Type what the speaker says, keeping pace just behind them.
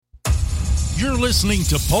You're listening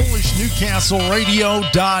to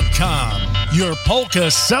PolishNewcastleRadio.com, your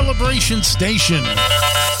polka celebration station.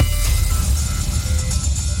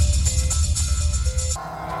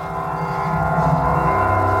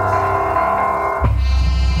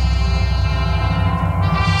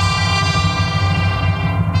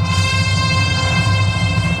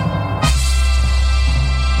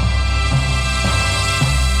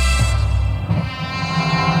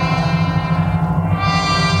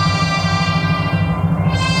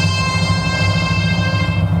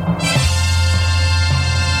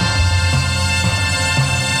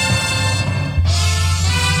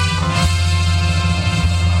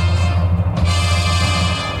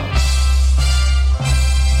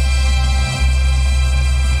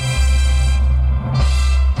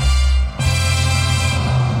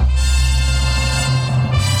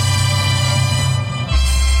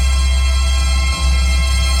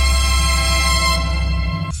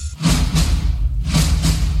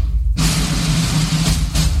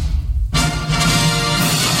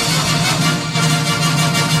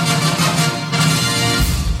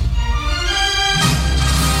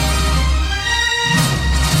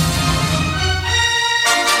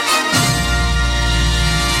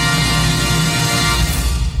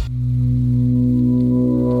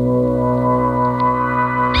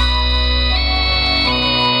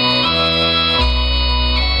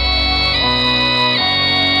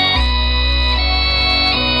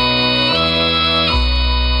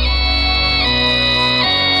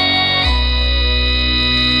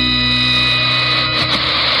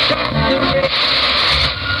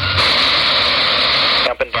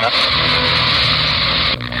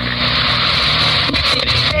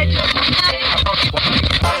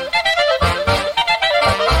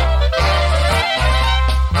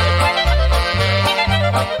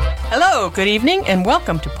 Good evening and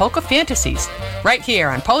welcome to Polka Fantasies, right here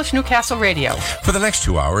on Polish Newcastle Radio. For the next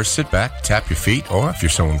 2 hours, sit back, tap your feet, or if you're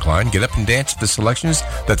so inclined, get up and dance to the selections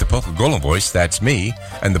that the Polka Golem voice, that's me,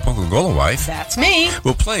 and the Polka Golem wife, that's me,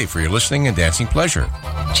 will play for your listening and dancing pleasure.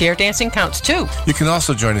 Chair dancing counts too. You can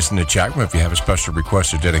also join us in the chat room if you have a special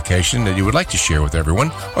request or dedication that you would like to share with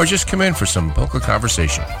everyone, or just come in for some polka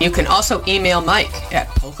conversation. You can also email Mike at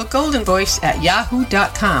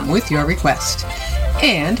polkagoldenvoice@yahoo.com with your request.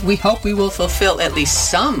 And we hope we will fulfill at least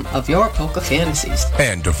some of your polka fantasies.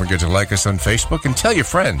 And don't forget to like us on Facebook and tell your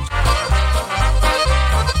friends.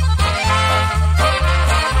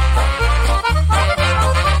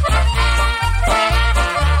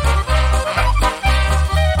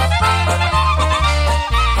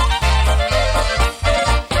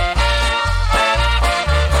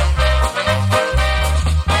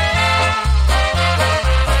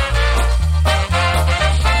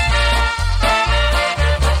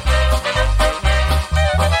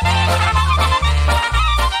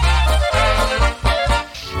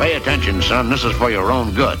 Pay attention, son. This is for your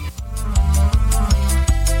own good.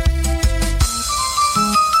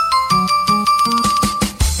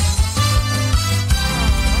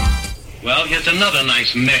 Well, here's another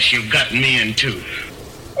nice mess you've gotten me into.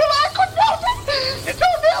 Well, I couldn't help it. It's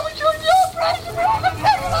all there with your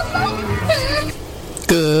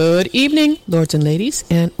Good evening, lords and ladies,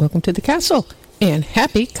 and welcome to the castle. And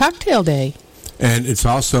happy cocktail day. And it's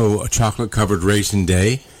also a chocolate-covered raisin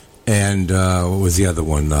day. And what was the other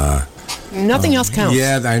one? Nothing else counts.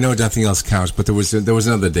 Yeah, I know nothing else counts, but there was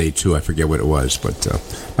another day too. I forget what it was, but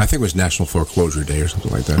I think it was National Foreclosure Day or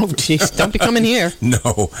something like that. Oh, jeez! Don't be coming here.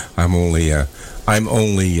 No, I'm only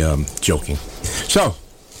joking. So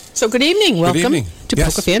good evening. Welcome to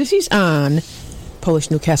Polka Fantasies on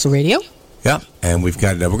Polish Newcastle Radio. Yeah, and we've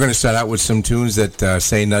got we're going to start out with some tunes that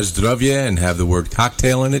say "Na zdrowie" and have the word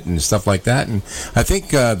cocktail in it and stuff like that. And I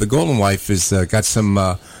think the Golden Wife has got some.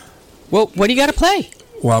 Well, what do you got to play?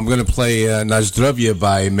 Well, I'm going to play Na zdrowie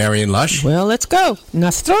by Marian Lush. Well, let's go.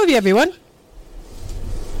 Na zdrowie, everyone.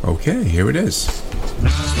 Okay, here it is.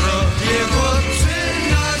 Na zdrowie, chłopcy,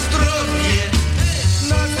 na zdrowie,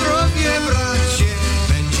 bracie,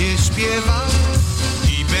 będzie śpiewał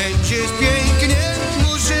i będzie pięknie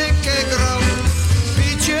muzykę grał.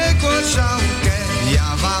 Picie gorzałkę, ja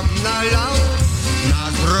wam nalał.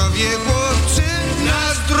 Na zdrowie, chłopcy,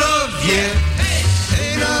 na zdrowie.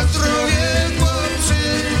 Na zdrowie, chłopcy,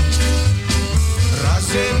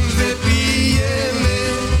 razem wypijemy,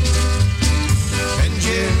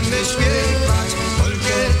 będziemy śpiewać,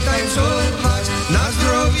 polkę tańcować, na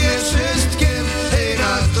zdrowie wszystkim, hej,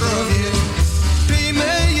 na zdrowie.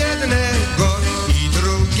 Pijmy jednego i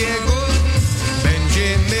drugiego,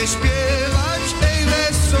 będziemy śpiewać, hej,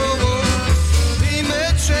 wesoło. Pijmy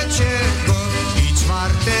trzeciego i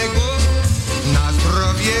czwartego, na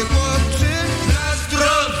zdrowie, chłopcy, na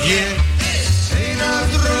zdrowie.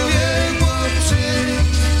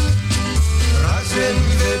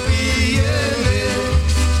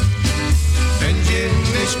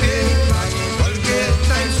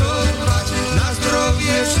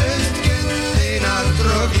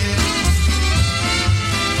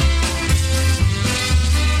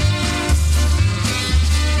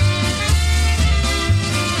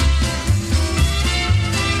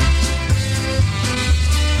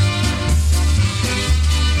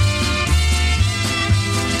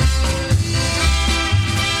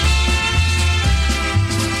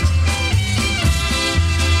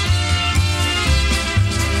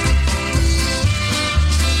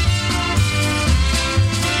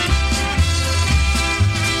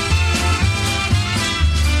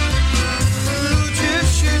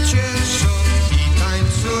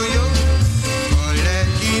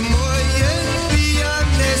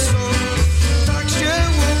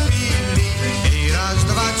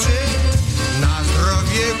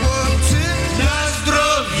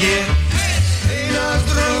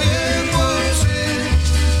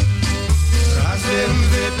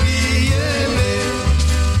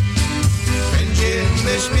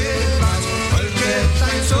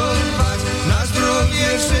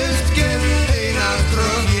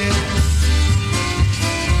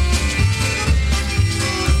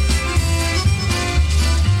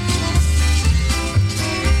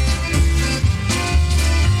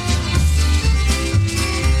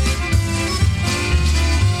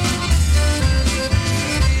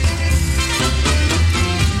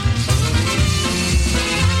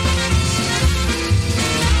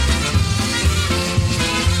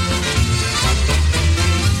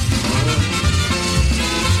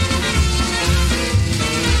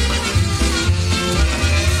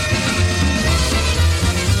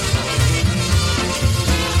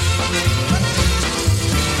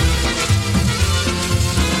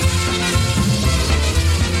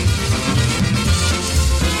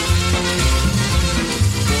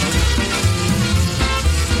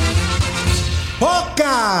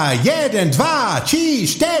 Uwaga! 1, 2,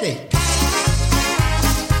 3, 4.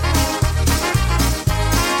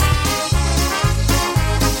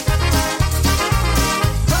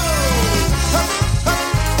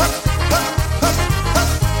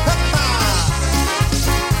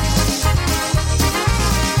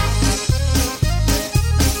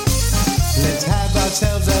 Let's have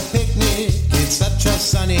ourselves a picnic. It's such a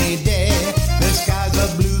sunny day. The skies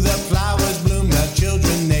are blue, the flowers bloom, the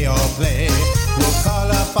children they all play. We'll call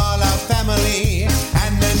up all our family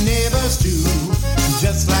and the neighbors too,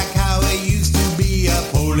 just like how it used to be a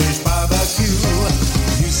Polish barbecue.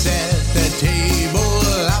 You set the table,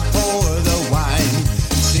 I pour the wine.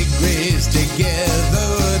 Cigarettes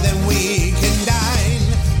together, then we can dine.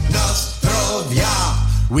 Nostrovia,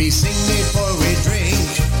 we sing before we drink.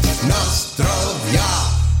 Nostrovia,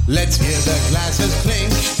 let's hear the glasses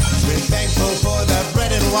clink. We're thankful for the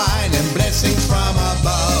bread and wine and blessings from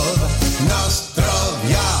above.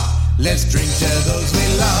 Nostrovia, let's drink to those we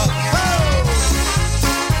love.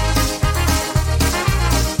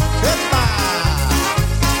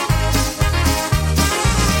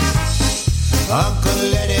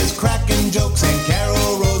 Uncle Eddie's cracking jokes and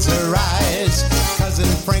Carol rolls her eyes. Cousin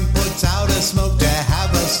Frank puts out a smoke to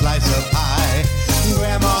have a slice of pie.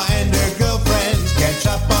 Grandma and her girlfriends catch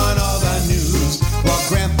up on all the news, while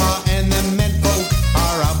Grandpa and the men folk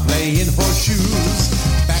are out playing horseshoes.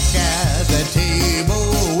 Back at the table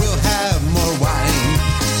we'll have more wine,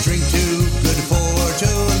 drink to good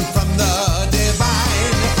fortune from the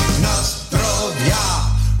divine. Nostrovia,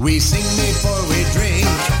 we sing before we drink.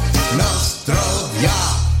 Nostrovia,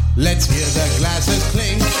 let's hear the glasses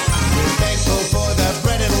clink. We're thankful for the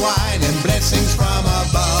bread and wine and blessings from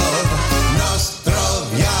above.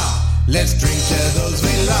 Nostrovia, let's drink to those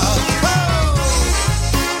we love.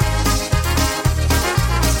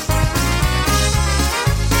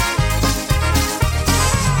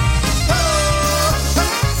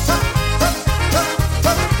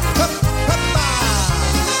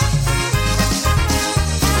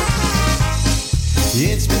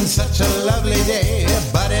 It's been such a lovely day,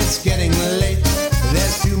 but it's getting late.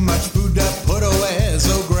 There's too much food to put away,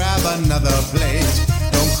 so grab another plate.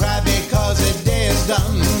 Don't cry because the day is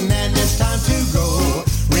done and it's time to go.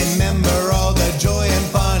 Remember all the joy and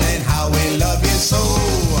fun and how we love you so.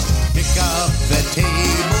 Pick up the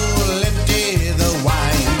table, empty the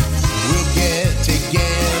wine. We'll get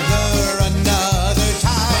together another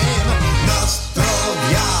time.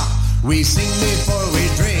 Nostrovia, we sing before we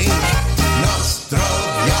drink.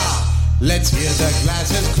 Nostrovia, let's hear the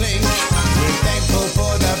glasses clink. We're thankful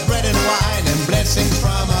for the bread and wine and blessings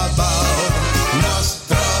from above.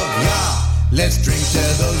 Nostrovia, let's drink to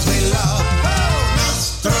those we love.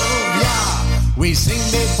 Nostrovia, we sing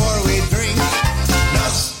before we drink.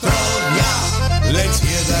 Nostrovia, let's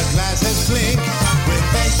hear the glasses clink. We're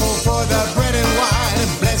thankful for the bread and wine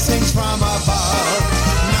and blessings from above.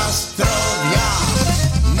 Nostrovia,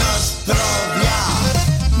 Nostrovia,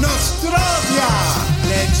 Nostrovia,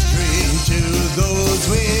 let's drink to those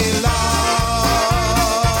we love.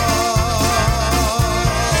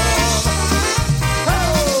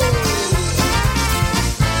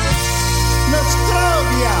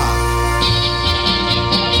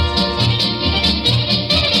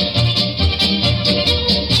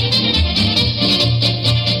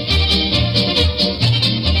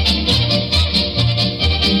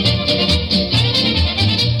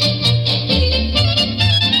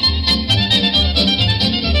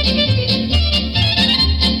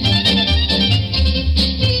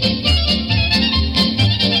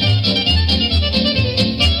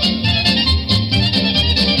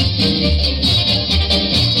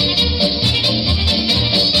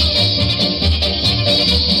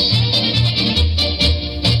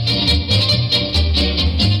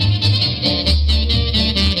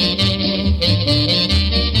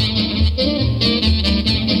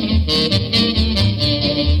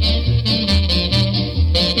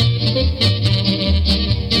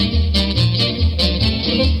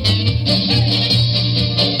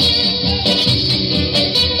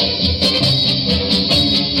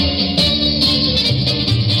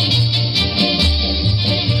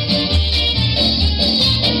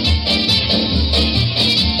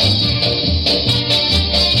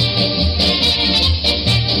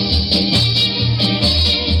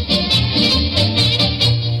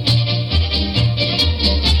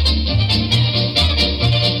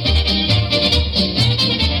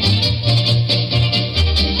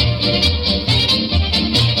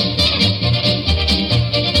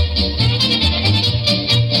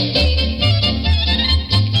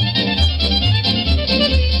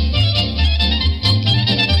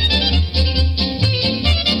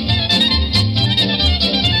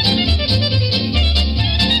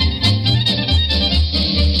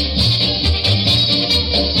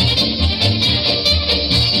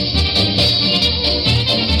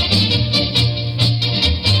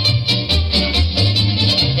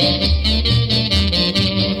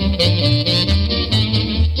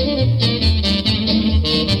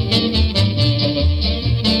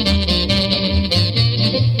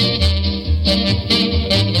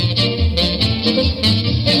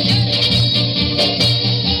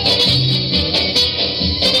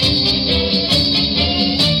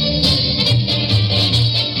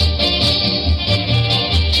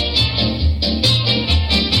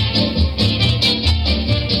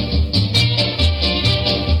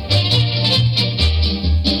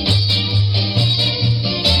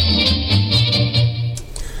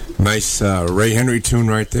 Nice Ray Henry tune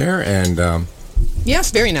right there, and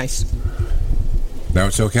Yes, very nice. now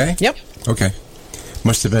it's okay? Yep. Okay.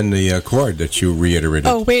 Must have been the chord that you reiterated.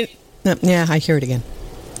 Oh, wait. No, yeah, I hear it again.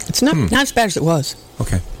 It's not as bad as it was.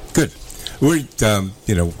 Okay, good. We're, she had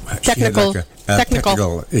Technical. like a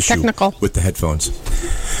technical issue Technical. with the headphones.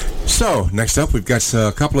 So, next up, we've got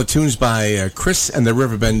a couple of tunes by Chris and the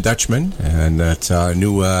Riverbend Dutchman, and that's a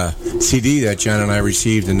new CD that John and I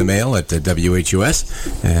received in the mail at the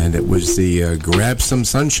WHUS, and it was the Grab Some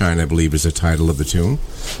Sunshine, I believe, is the title of the tune.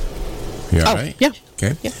 You all right? Yeah.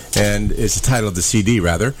 Okay. Yeah. And it's the title of the CD,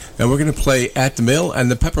 rather. And we're going to play At the Mill and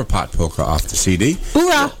the Pepper Pot Polka off the CD.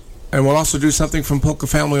 Hoorah! And we'll also do something from Polka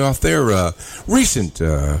Family off their recent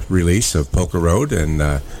release of Polka Road. And,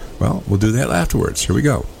 well, we'll do that afterwards. Here we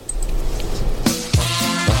go.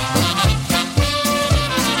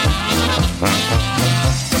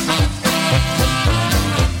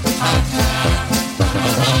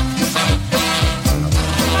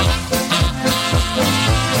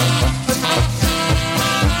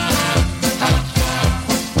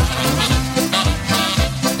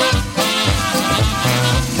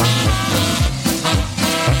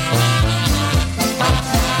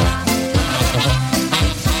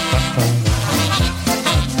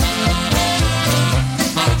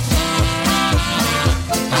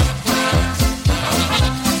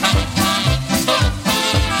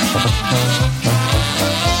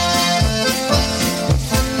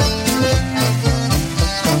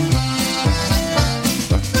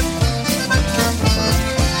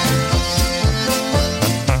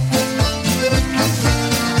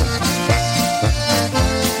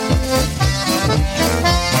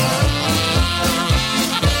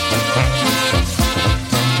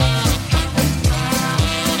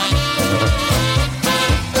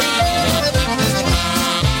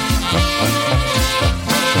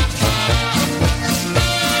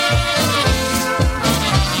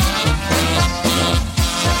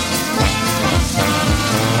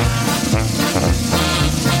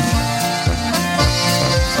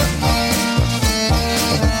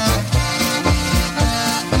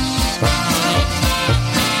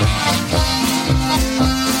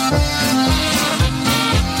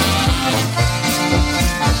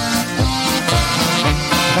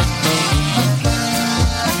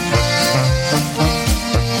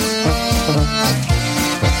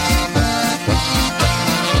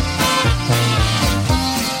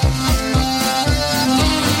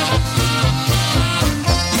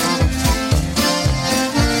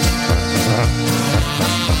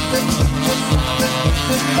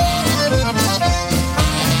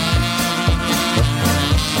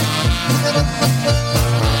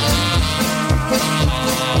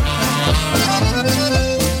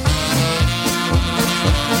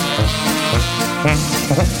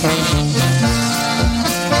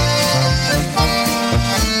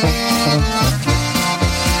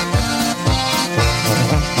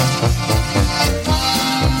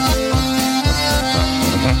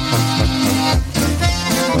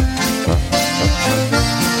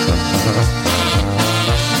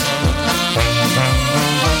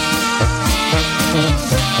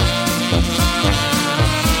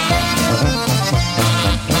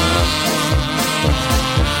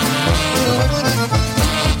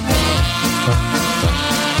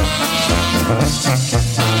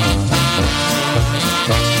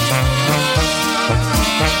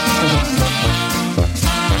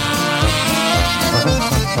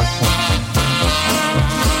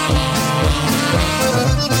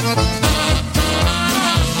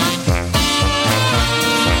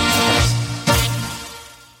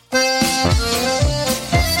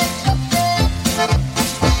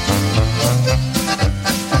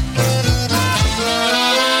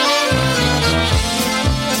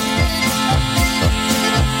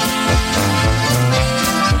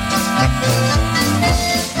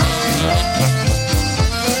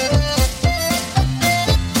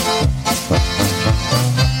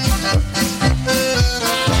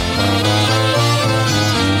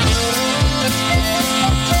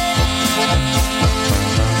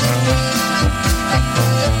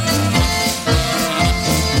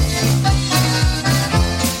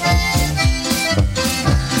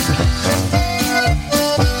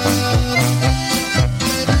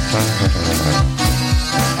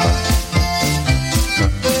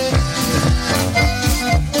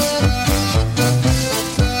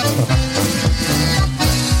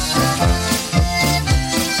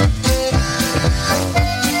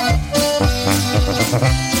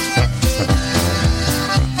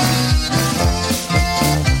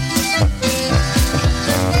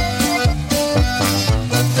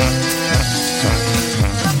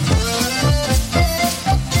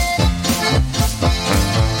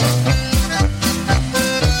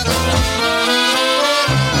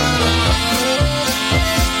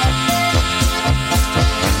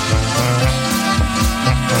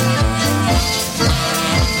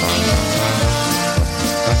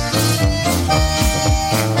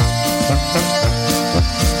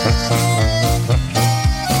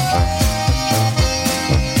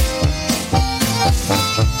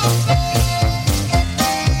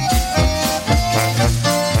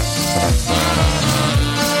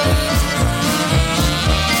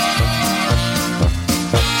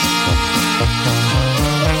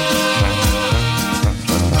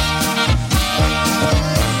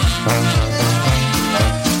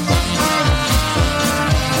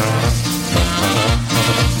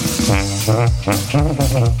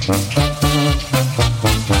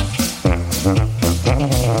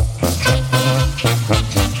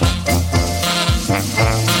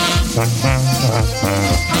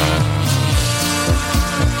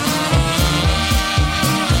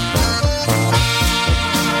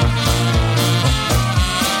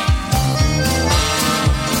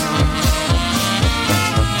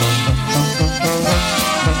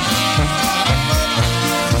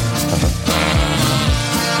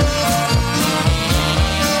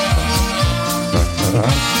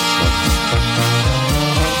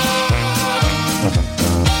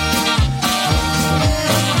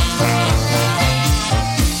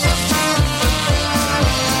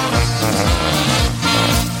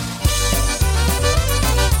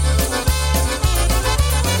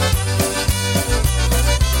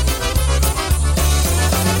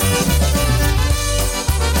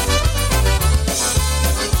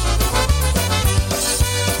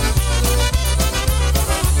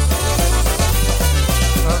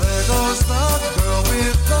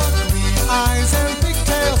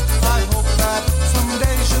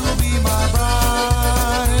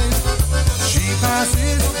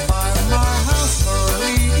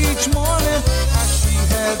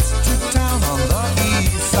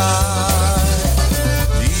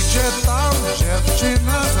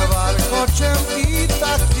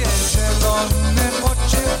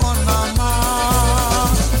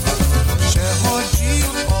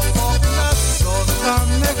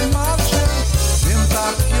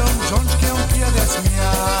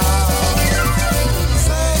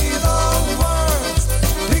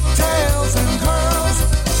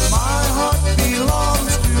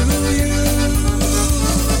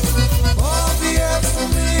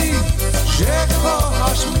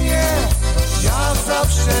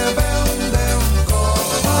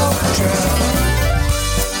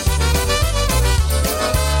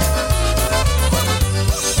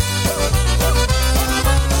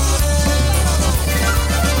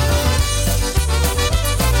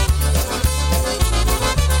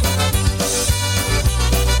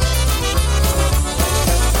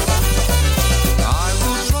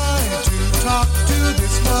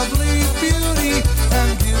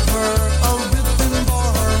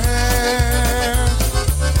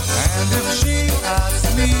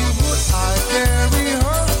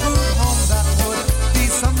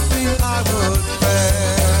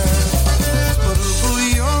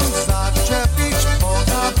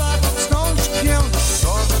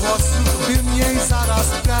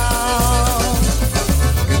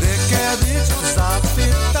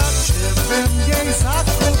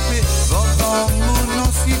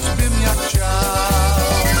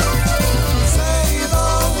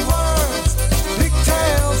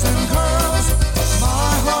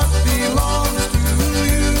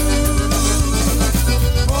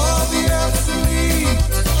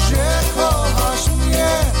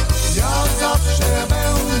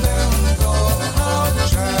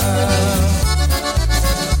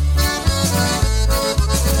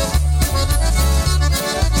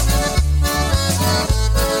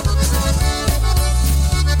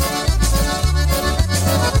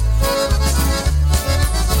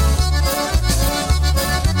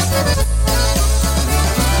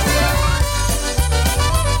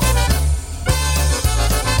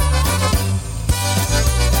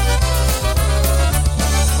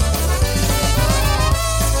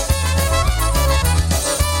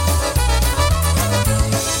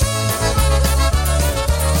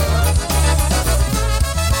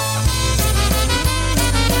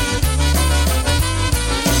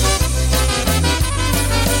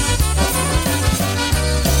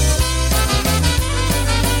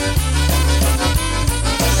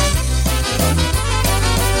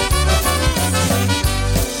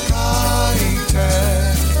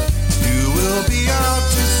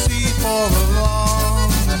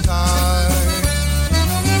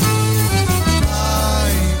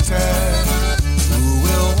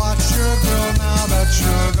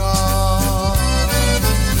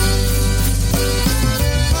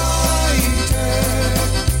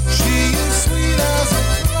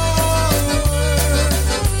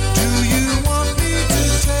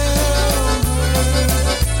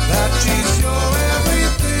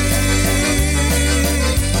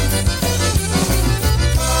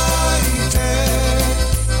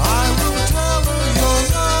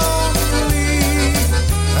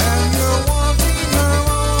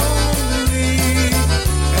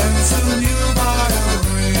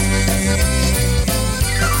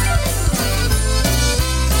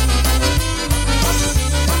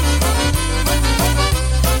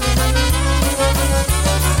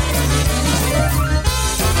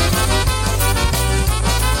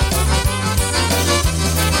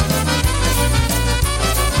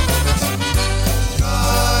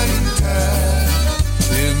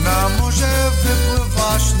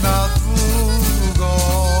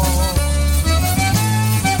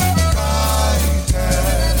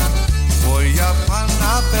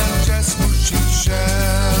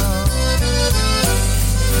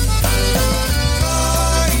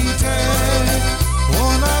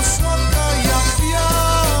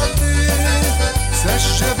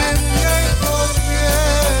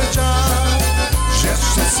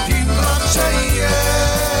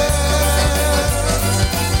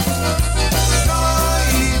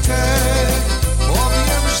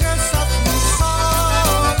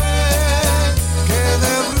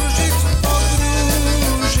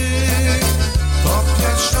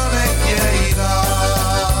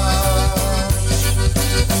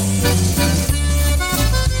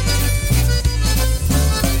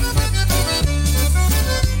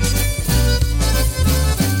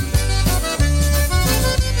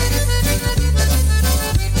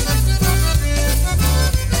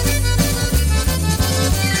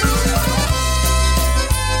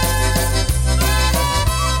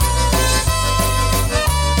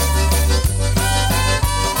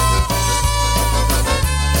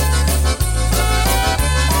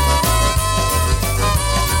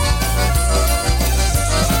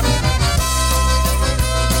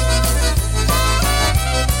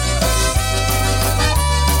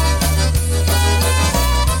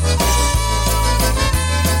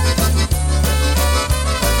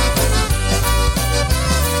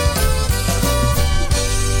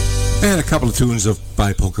 And a couple of tunes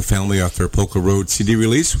by Polka Family off their Polka Road CD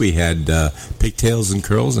release. We had Pigtails and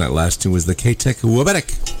Curls, and that last tune was the K-Tech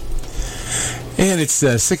Webetic. And it's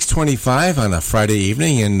 6:25 on a Friday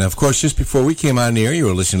evening, and of course, just before we came on the air, you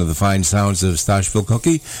were listening to the fine sounds of Stashville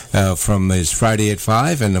Cookie from his Friday at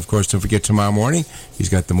 5, and of course, don't forget tomorrow morning, he's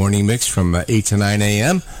got the morning mix from 8 to 9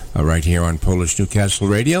 a.m. Right here on Polish Newcastle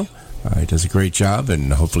Radio. He does a great job,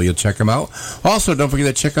 and hopefully you'll check him out. Also, don't forget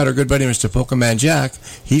to check out our good buddy, Mr. Polka Man Jack.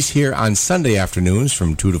 He's here on Sunday afternoons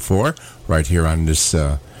from 2 to 4, right here on this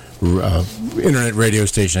internet radio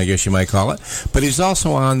station, I guess you might call it. But he's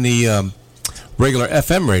also on the regular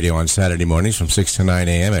FM radio on Saturday mornings from 6 to 9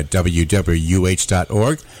 a.m. at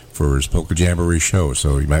www.org for his Polka Jamboree show,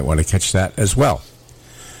 so you might want to catch that as well.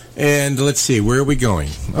 And let's see, where are we going?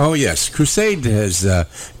 Oh, yes, Crusade has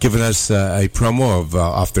given us a promo of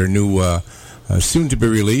off their new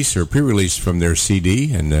soon-to-be-release or pre-release from their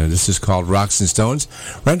CD, and this is called Rocks and Stones.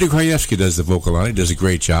 Randy Krajewski does the vocal on it, does a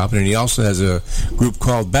great job, and he also has a group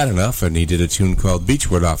called Bad Enough, and he did a tune called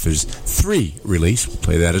Beachwood off his 3 release. We'll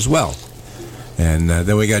play that as well. And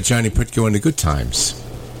then we got Johnny Pritko and the Good Times.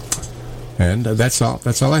 And that's all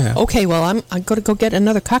I have. Okay, well, I'm going to go get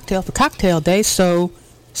another cocktail for cocktail day, so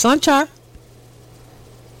Sanchar.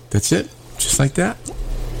 That's it? Just like that?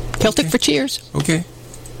 Celtic for cheers. Okay.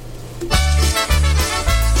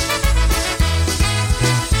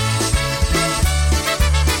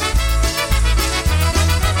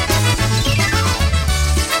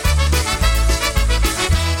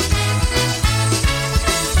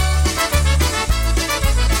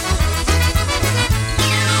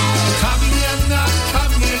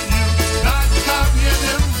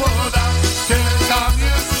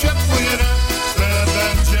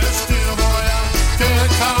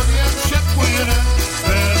 Ship winner,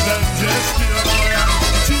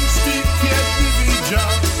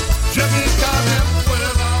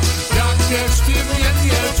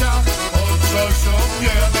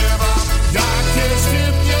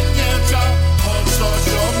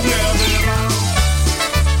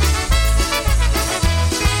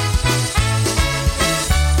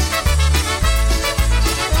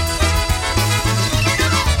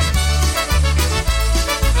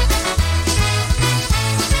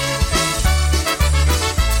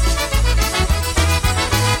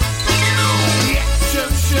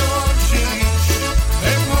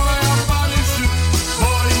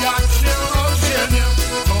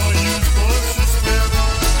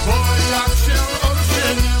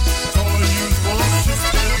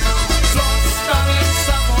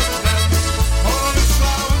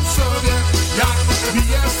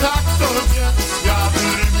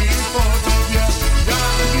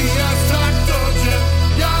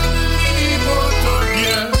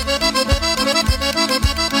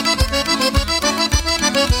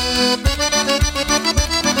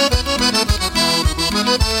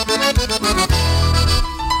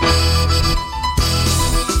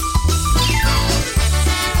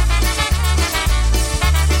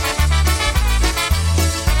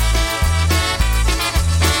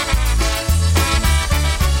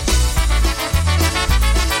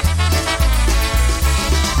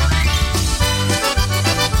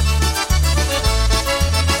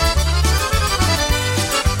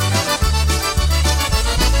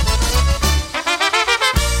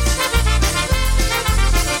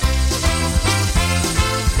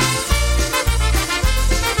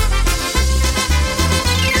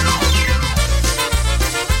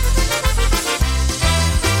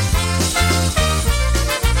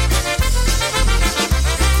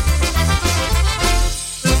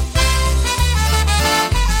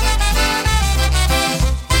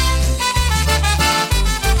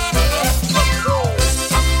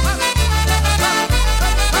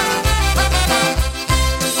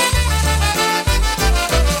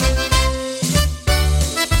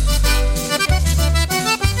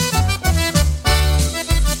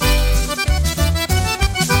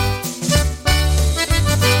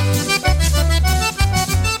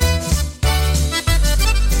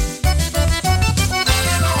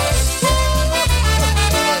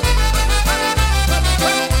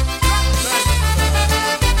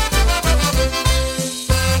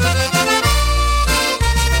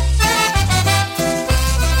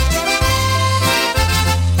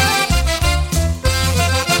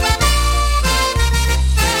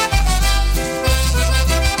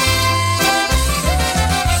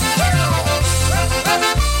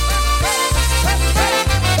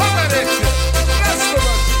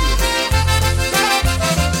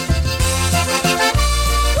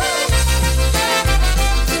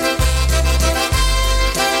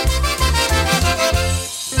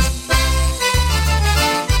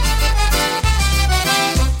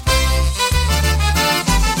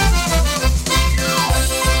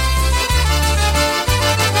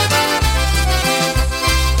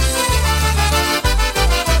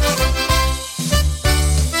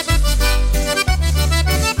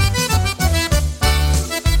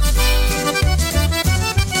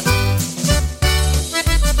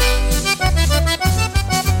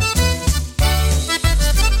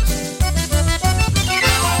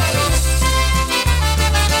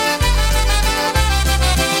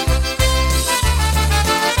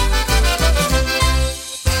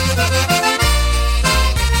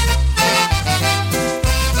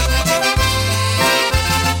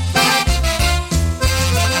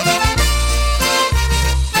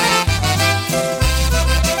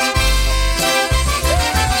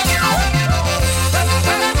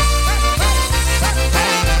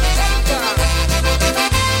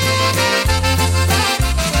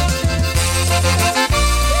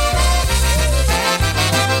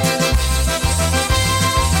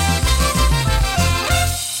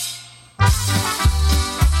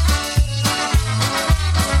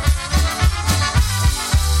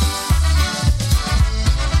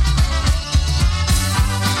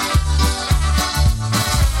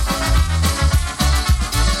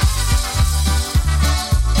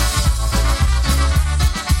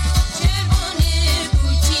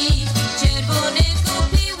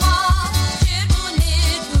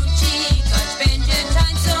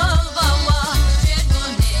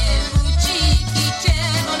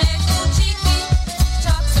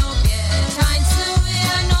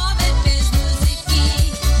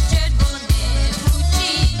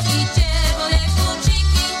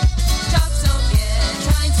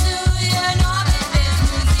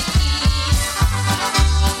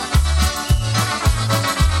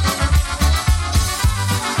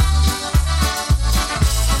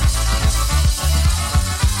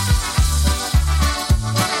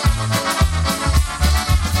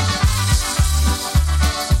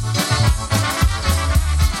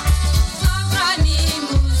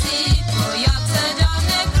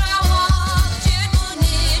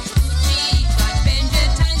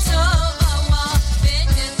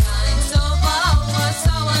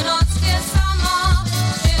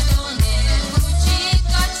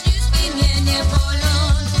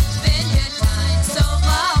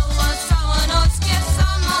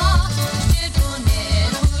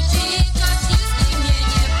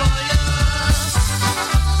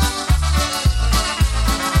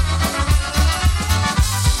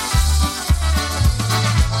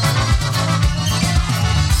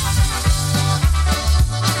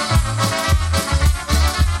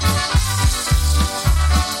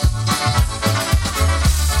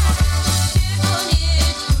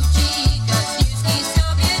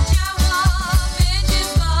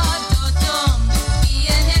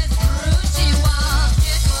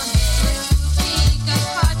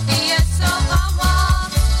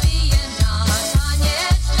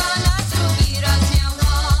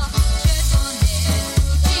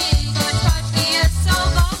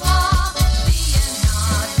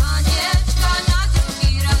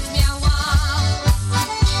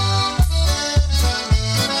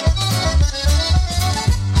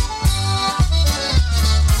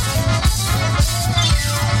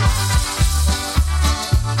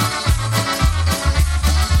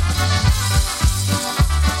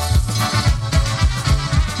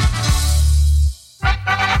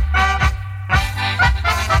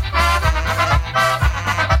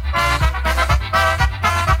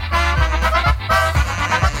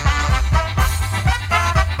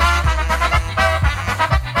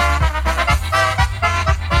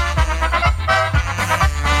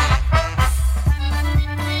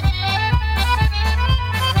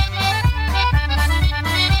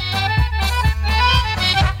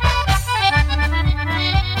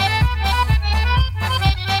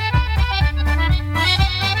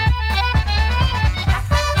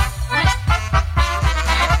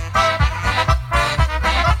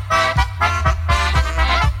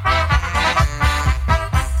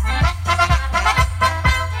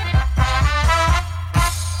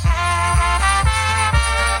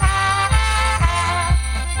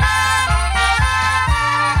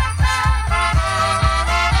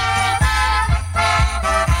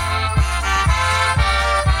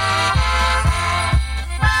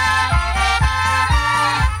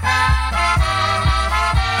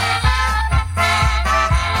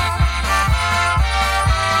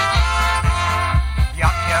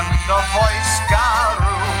 do wojska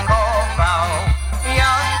rukował,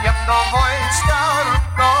 jakiem do wojska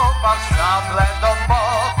rukował, szable do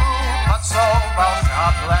boku pasował,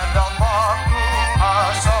 szable do boku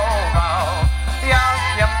pasował,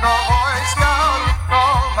 jakiem do wojska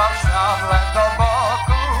rukował, szable do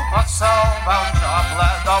boku pasował, szable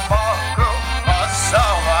do boku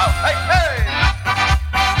pasował. Hej, hej!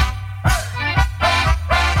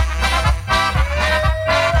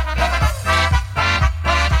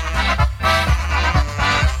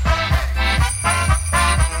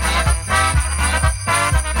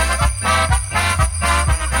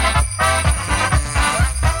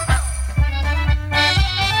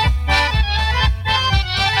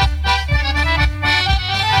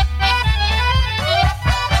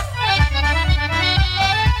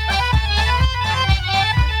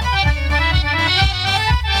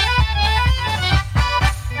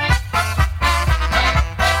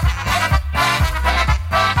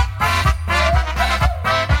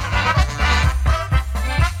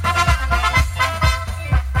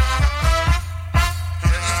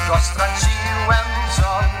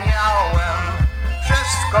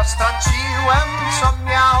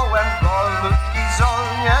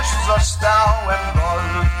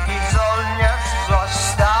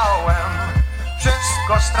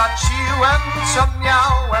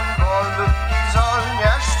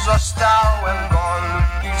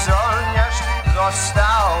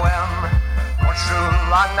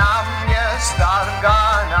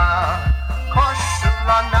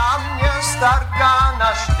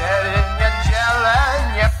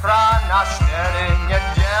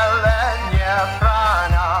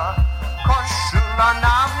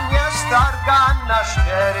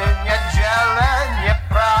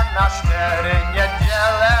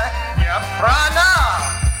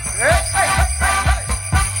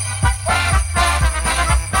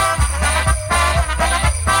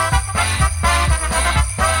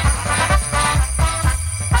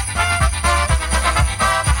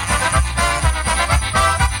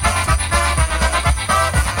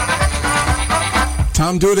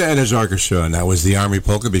 Tom Duda and his orchestra, and that was the Army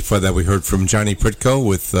Polka. Before that, we heard from Johnny Pritko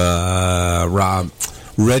with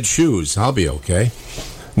Red Shoes. I'll be okay.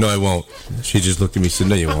 No, I won't. She just looked at me and said,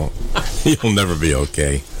 no, you won't. You'll never be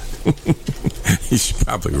okay. She's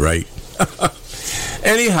probably right.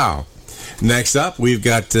 Anyhow, next up, we've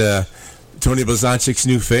got Tony Blazonczyk's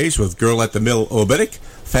new face with Girl at the Mill Obedik,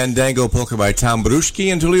 Fandango Polka by Tom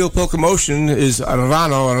Bruszki, and Toledo Polka Motion is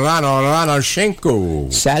Rano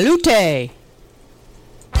Shenko. Salute!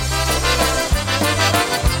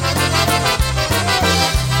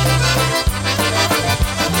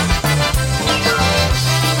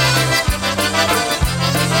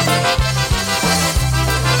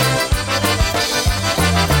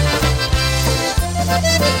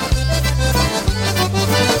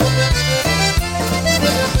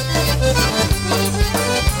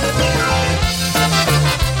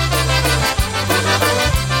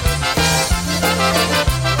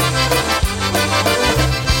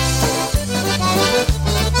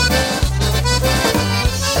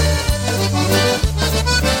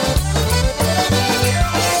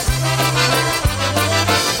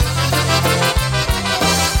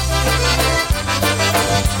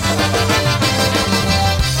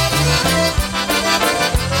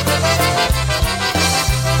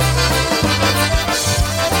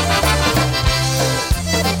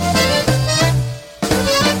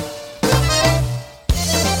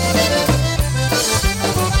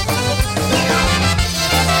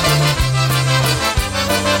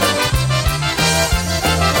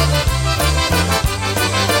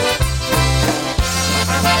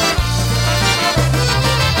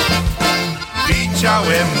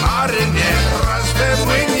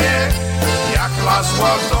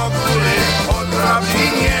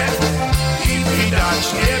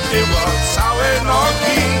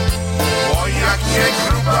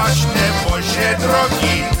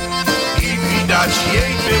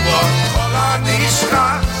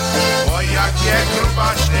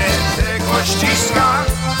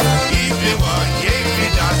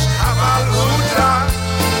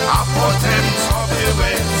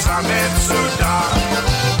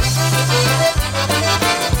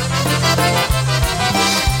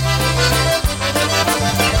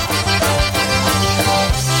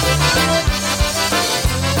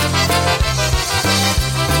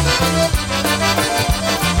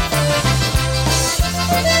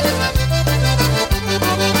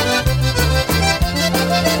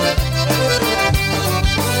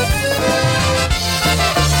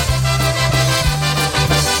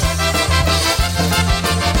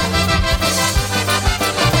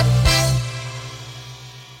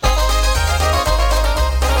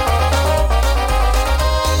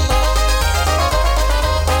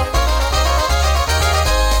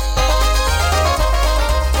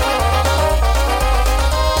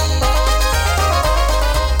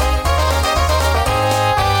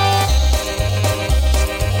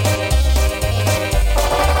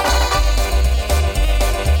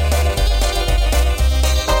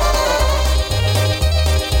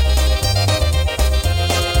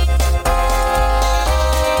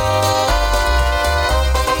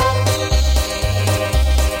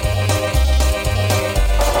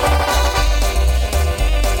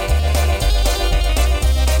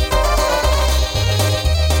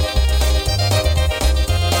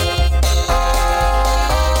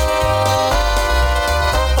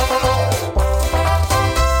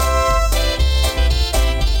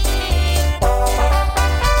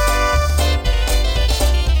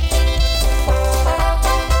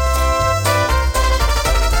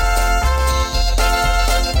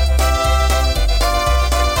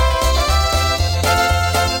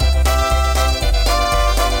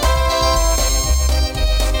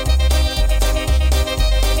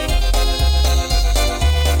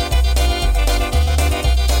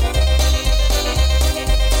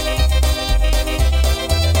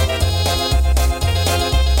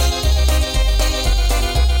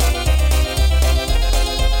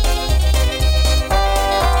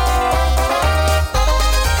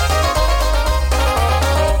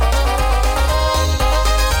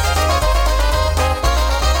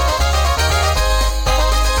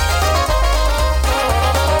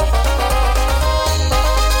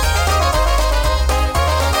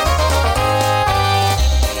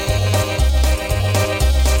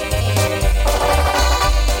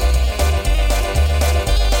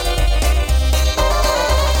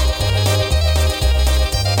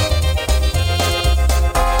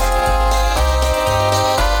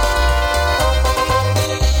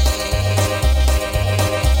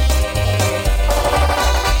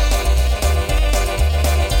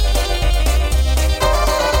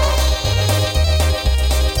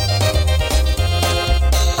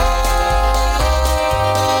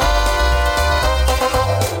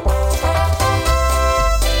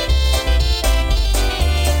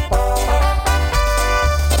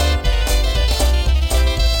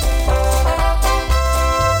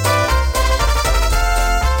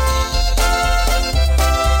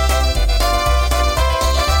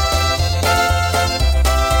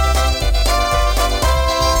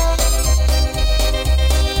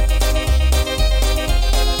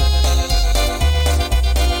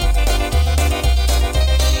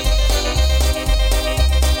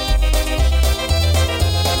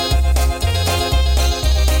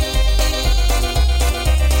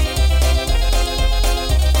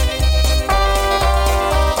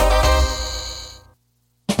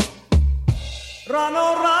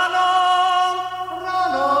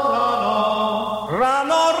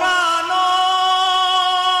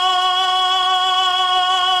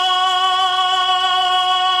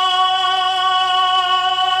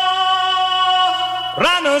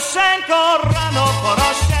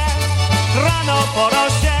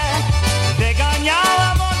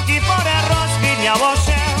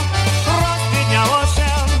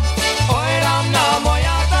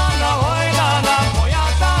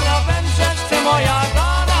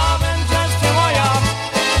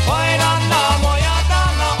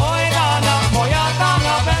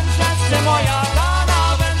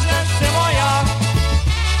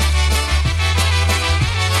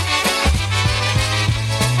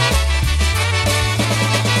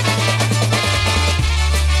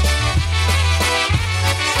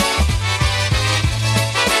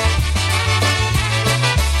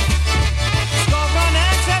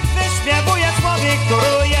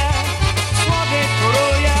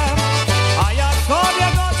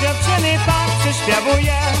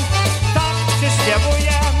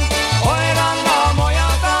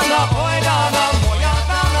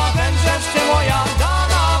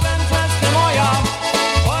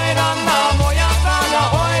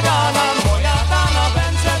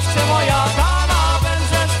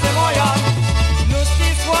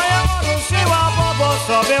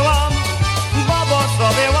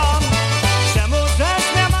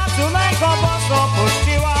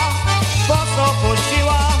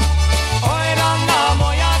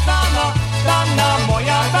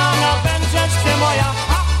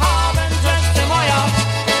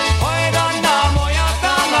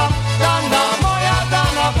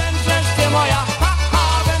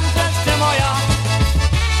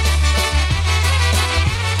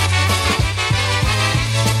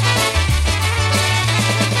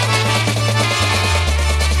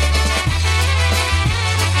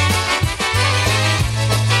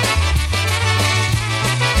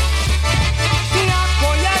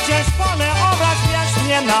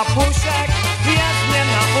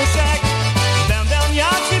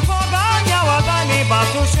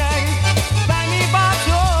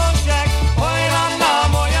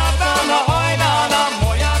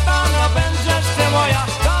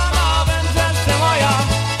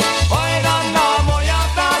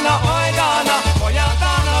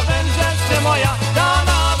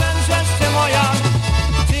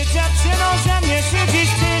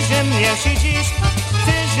 si dziś,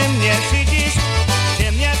 ty mnie widzisz,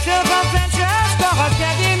 ty mnie tylko chcesz kochać,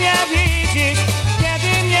 kiedy mnie widzisz,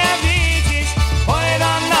 oj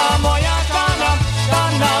rana moja, dana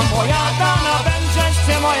moja, dana, będziesz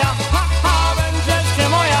ty moja, ha, ha, będziesz ty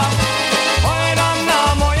moja, oj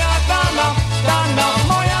rana moja, dana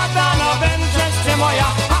moja, dana, będziesz ty moja,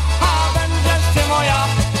 ha, ha, będziesz ty moja.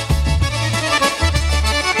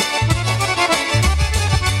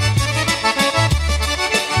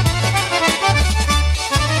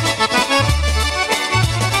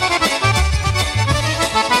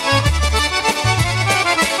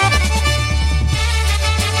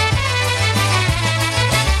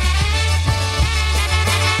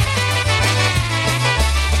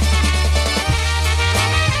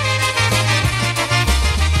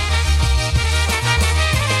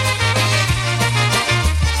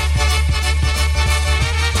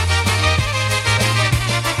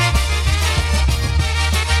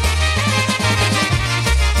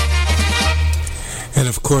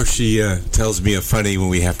 Of course, she tells me a funny when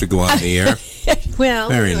we have to go on the air. Well,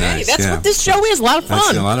 very hey, nice. That's yeah. what this show is. A lot of fun.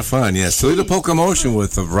 That's a lot of fun. Yes. So the Polka Motion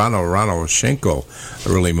with Rano Shenko,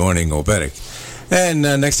 early morning Obetic. And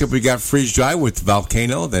next up, we got Freeze Dry with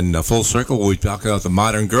Volcano. Then Full Circle, we'll be talking about the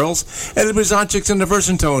Modern Girls. And the Bizonchics and the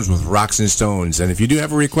Versentones with Rocks and Stones. And if you do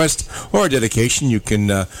have a request or a dedication, you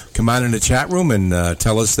can come on in the chat room and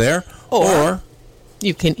tell us there. Or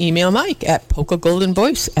you can email Mike at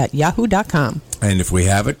polkagoldenvoice@yahoo.com. And if we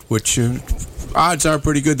have it, which odds are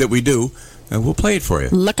pretty good that we do, we'll play it for you.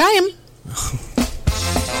 Look, I am.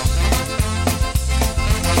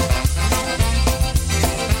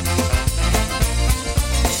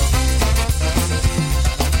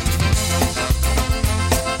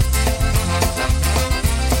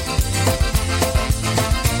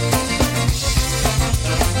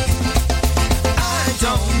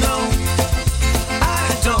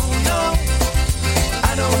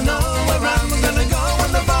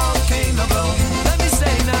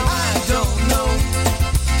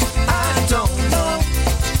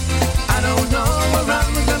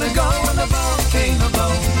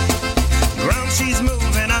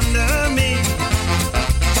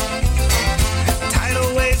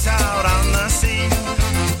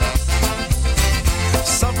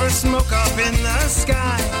 Smoke up in the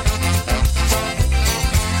sky.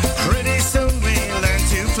 Pretty soon we learn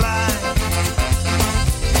to fly.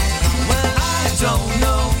 Well, I don't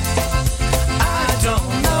know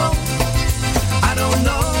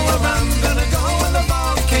where I'm gonna go when the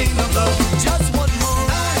volcano blows. Just one more.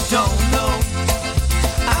 I don't know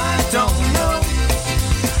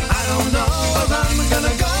where I'm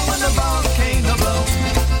gonna go when the volcano blows.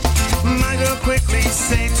 My girl quickly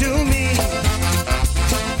say to me,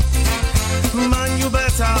 man, you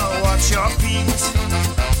better watch your feet.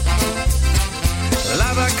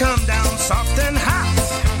 Lava come down soft and hot.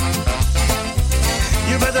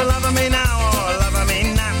 You better love me now or love me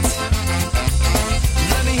not.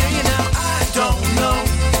 Let me hear you now. I don't know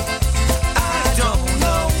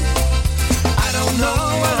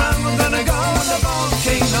where I'm gonna go when the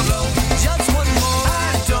volcano blows. Just one more. I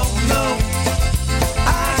don't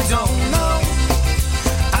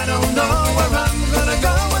know where I'm gonna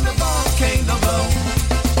go when the volcano blows.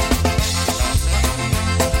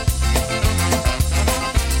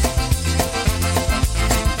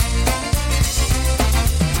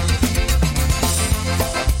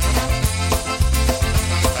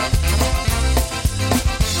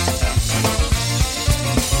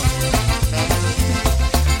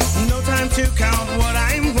 No time to count what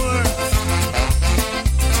I'm worth,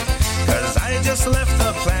 'cause I just left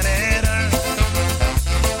the planet Earth.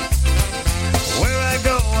 Where I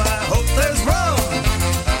go, I hope there's road.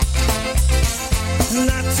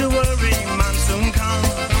 Not to worry, monsoon come.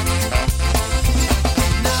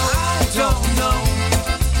 Now I don't know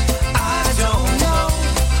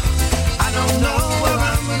where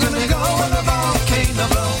I'm gonna go when the volcano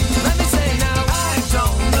blows. Let me say now, I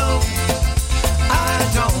don't know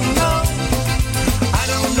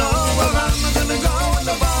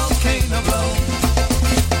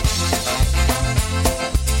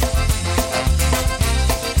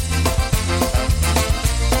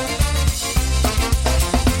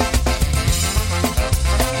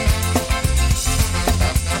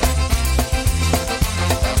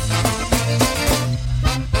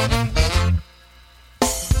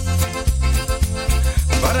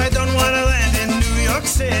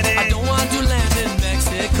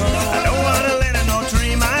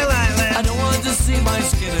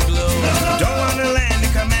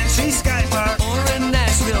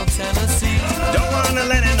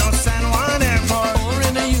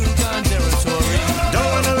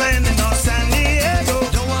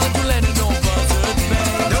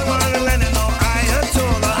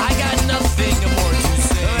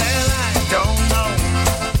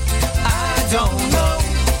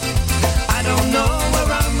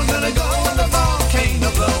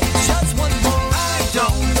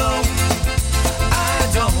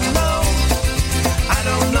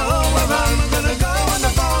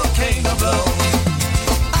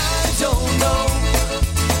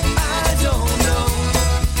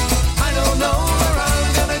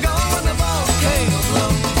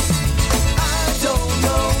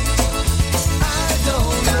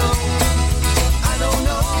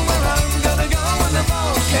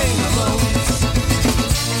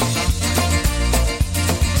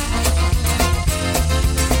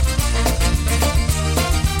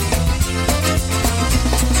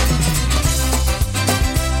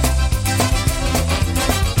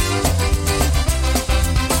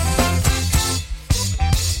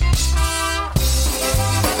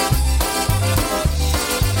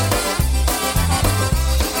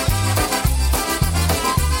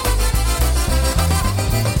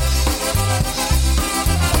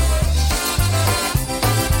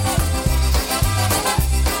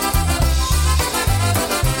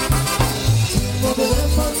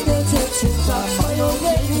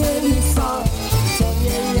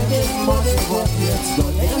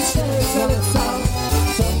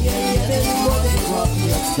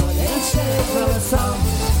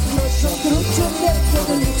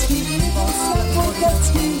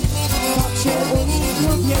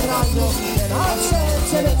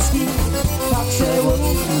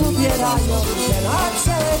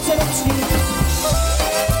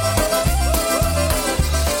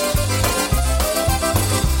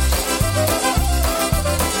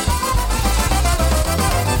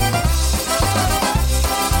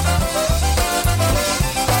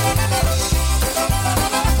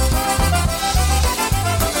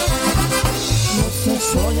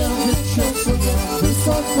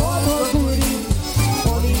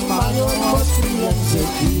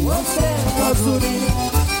pazuri.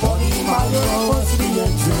 Oni mają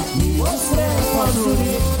rozwinięcie miłosne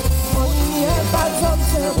pazury. Oni nie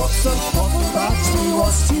badzące łokcem poddać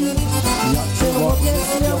miłości. Jak ty chłopiec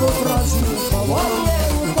nie uprosi, koło mnie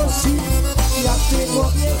ukości. Jak ty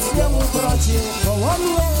chłopiec nie uprosi, koło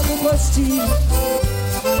mnie ukości.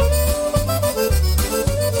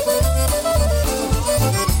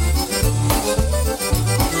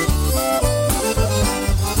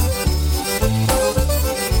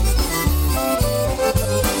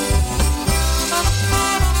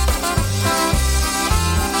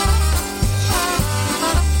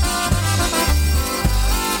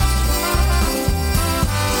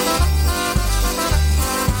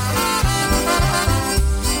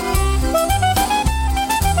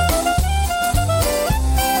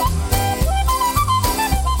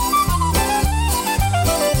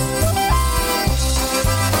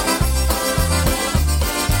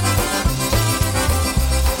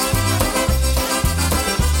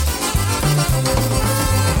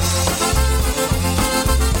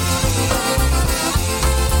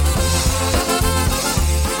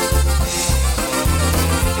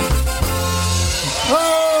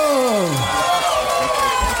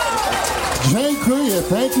 Dziękuję,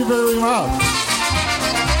 thank you very much.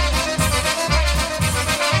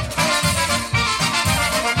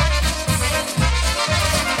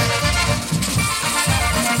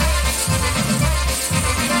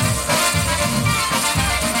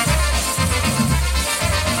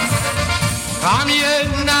 Kamień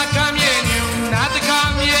na kamieniu, nad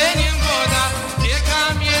kamieniem woda, gdzie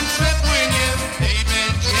kamień przepłynie, tej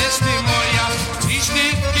będzie z tym moja. Dziś ty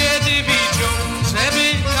kiedy widział, żeby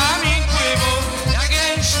kamień pływał,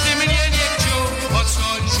 jakieś ty mnie nie chciał, o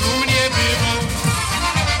coś u mnie było.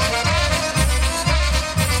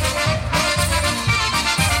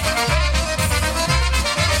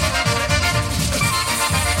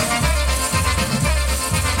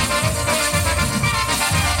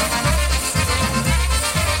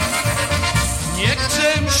 Nie chcę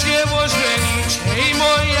się ożenić, hej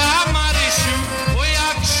moja Marysiu, bo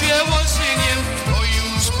jak się ożenię, to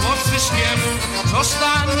już po wszystkiemu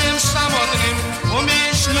zostanę samotnym.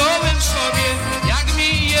 Pomyślałem sobie, jak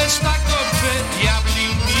mi jest tak dobrze, diabli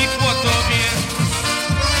mi po tobie.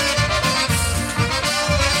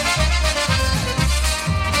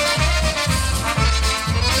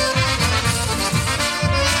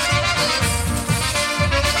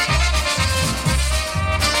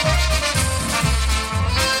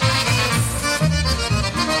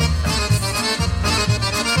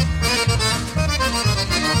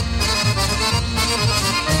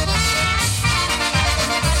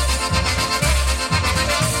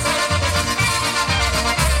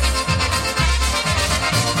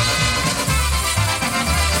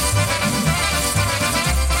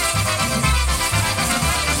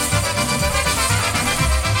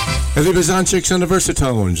 The Bazanchiks and the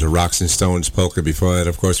Versatones, Rocks and Stones polka. Before that,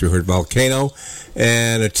 of course, we heard Volcano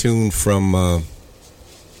and a tune from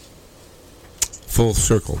Full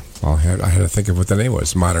Circle. I had to think of what the name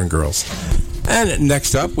was, Modern Girls. And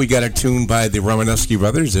next up, we got a tune by the Romanovsky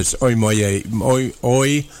brothers. It's Oi Moy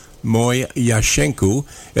Yashenko.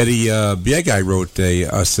 Eddie Biegai wrote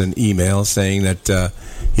us an email saying that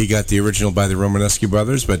he got the original by the Romanovsky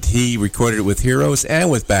brothers, but he recorded it with Heroes and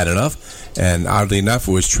with Bad Enough. And oddly enough,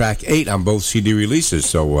 it was track 8 on both CD releases.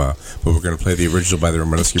 So, but we're going to play the original by the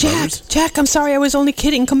Romanovsky brothers. Jack, I'm sorry, I was only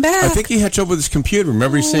kidding. Come back. I think he had trouble with his computer.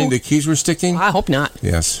 Remember he saying the keys were sticking? I hope not.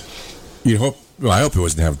 Yes. You hope. Well, I hope he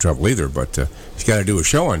wasn't having trouble either, but he's got to do a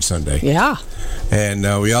show on Sunday. Yeah. And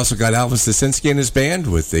we also got Alvis Lisinski and his band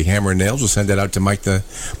with the Hammer and Nails. We'll send that out to Mike the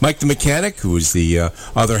Mechanic, who is the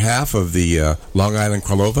other half of the Long Island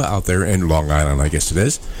Kralova out there in Long Island, I guess it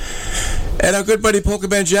is. And our good buddy Polka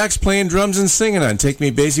Band Jack's playing drums and singing on Take Me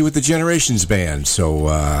Basie with the Generations Band. So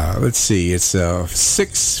let's see, it's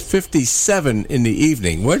 6:57 in the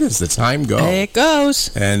evening. Where does the time go? There it goes.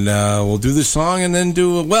 And we'll do the song and then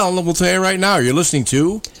we'll tell you right now. You're listening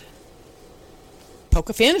to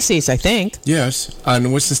Polka Fantasies, I think. Yes.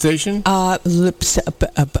 On what's the station? PNCR.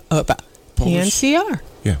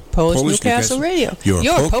 Yeah. Polish Newcastle Radio.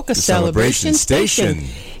 Your Polka Celebration Station.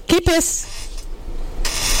 Keep us.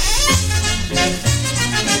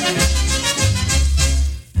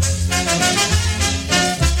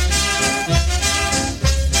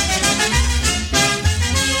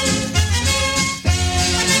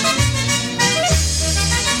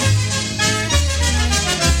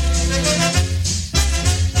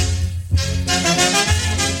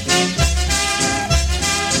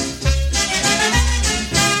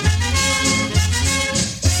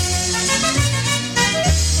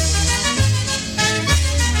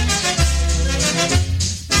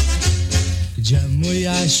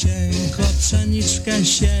 pszeniczkę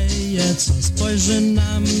sieje, co spojrzy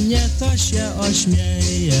na mnie, to się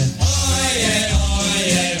ośmieje. Ojej,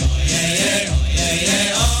 ojej, ojej,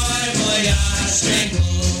 ojej, oj, moja Jasienku.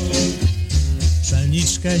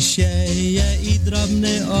 Pszeniczkę sieje i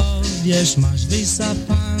drobny owierz, masz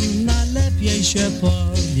wysapana, lepiej się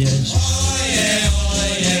powieś. Ojej,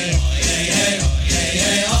 ojej, ojej,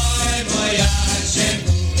 ojej, oj, moja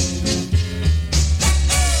Jasienku.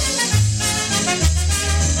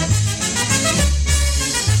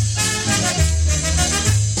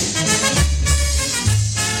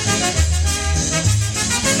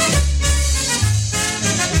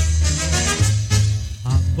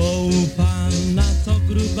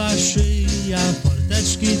 Gruba szyja,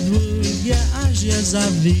 porteczki długie, aż je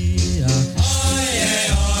zawija. Ojej,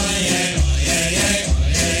 ojej, ojej,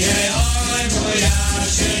 ojej, oj, moja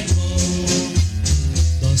Jasienku.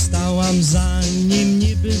 Dostałam za nim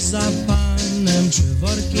niby za panem, 3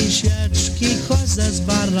 worki sieczki, kozę z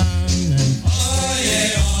baranem.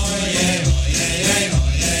 Ojej, ojej, ojej,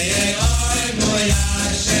 ojej, oj, moja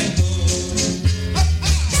Jasienku.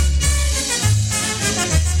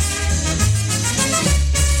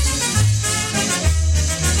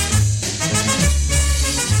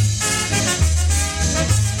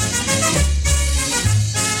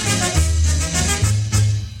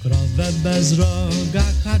 Bez roga,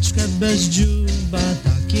 kaczkę bez dziuba,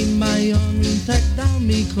 taki majątek dał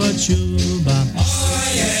mi kociuba.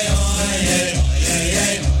 Ojej, ojej,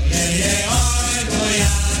 ojej, ojej, oj,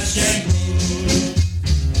 moja Jasienku.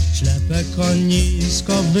 Ślepe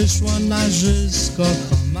konisko wyszło na żysko,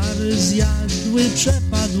 komary zjadły,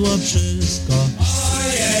 przepadło wszystko.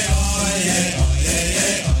 Ojej, ojej,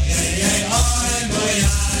 ojej, ojej, oj, moja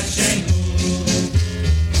Jasienku.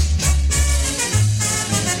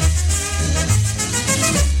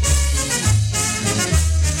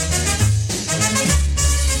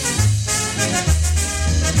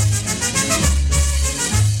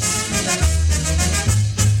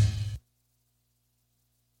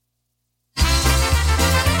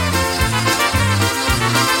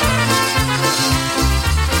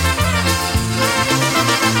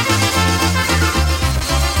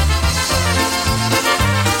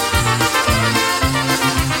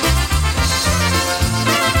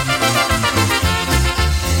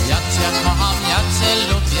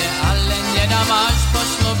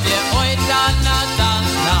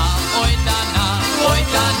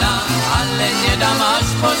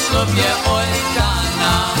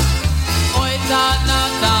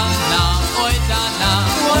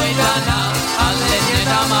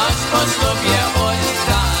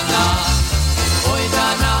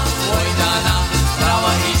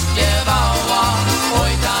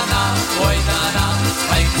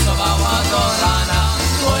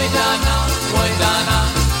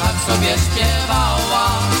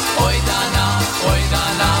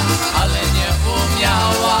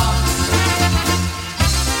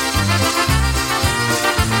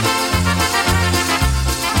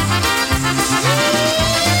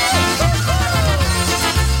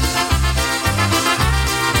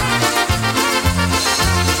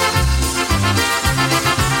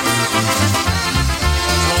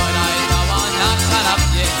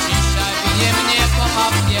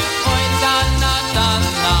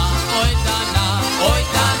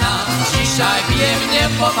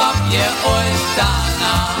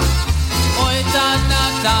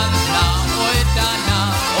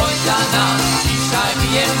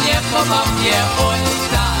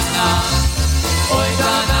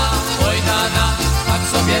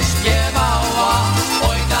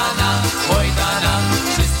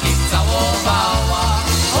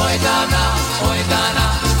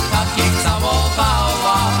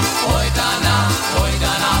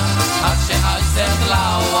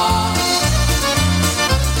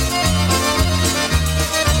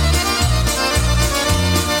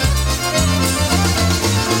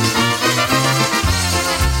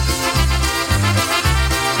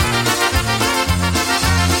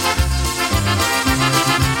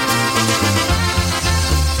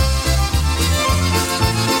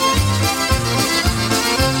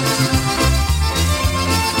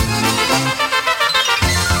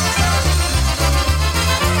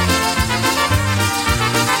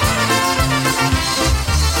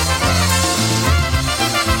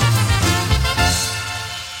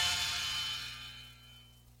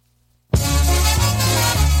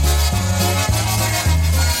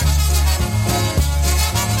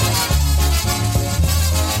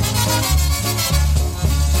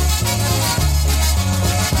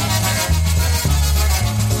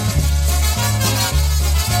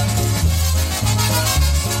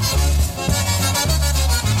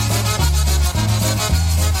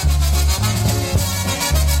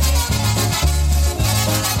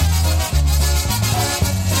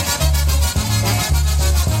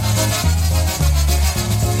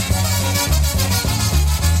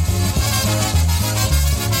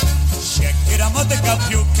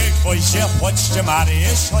 gwoździe, chodźcie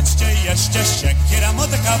Maryś, chodźcie jeszcze, siekiera,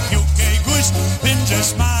 motyka, piłkę i guź,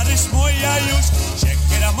 będziesz Maryś moja już.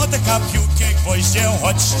 Siekiera, motyka, piłkę, gwoździe,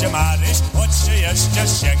 chodźcie Maryś, chodźcie jeszcze,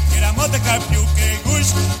 siekiera, motyka, piłkę i guź,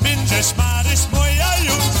 będziesz Maryś moja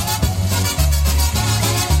już.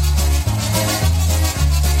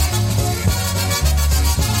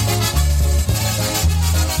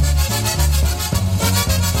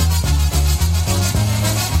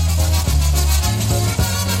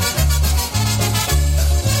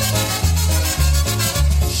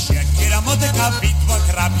 Motyka, widła,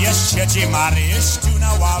 grabie, siedzi Maryś tu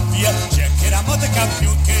na ławie. Siekiera, motyka,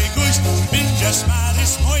 piłkę i guź, będziesz Maryś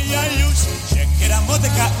moja już. Siekiera,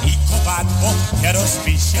 motyka i kowadło, nie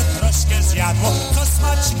rozbij się, troszkę zjadło. To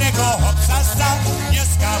smacznego hopsasa,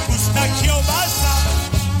 jest kapusta, kiełbasa.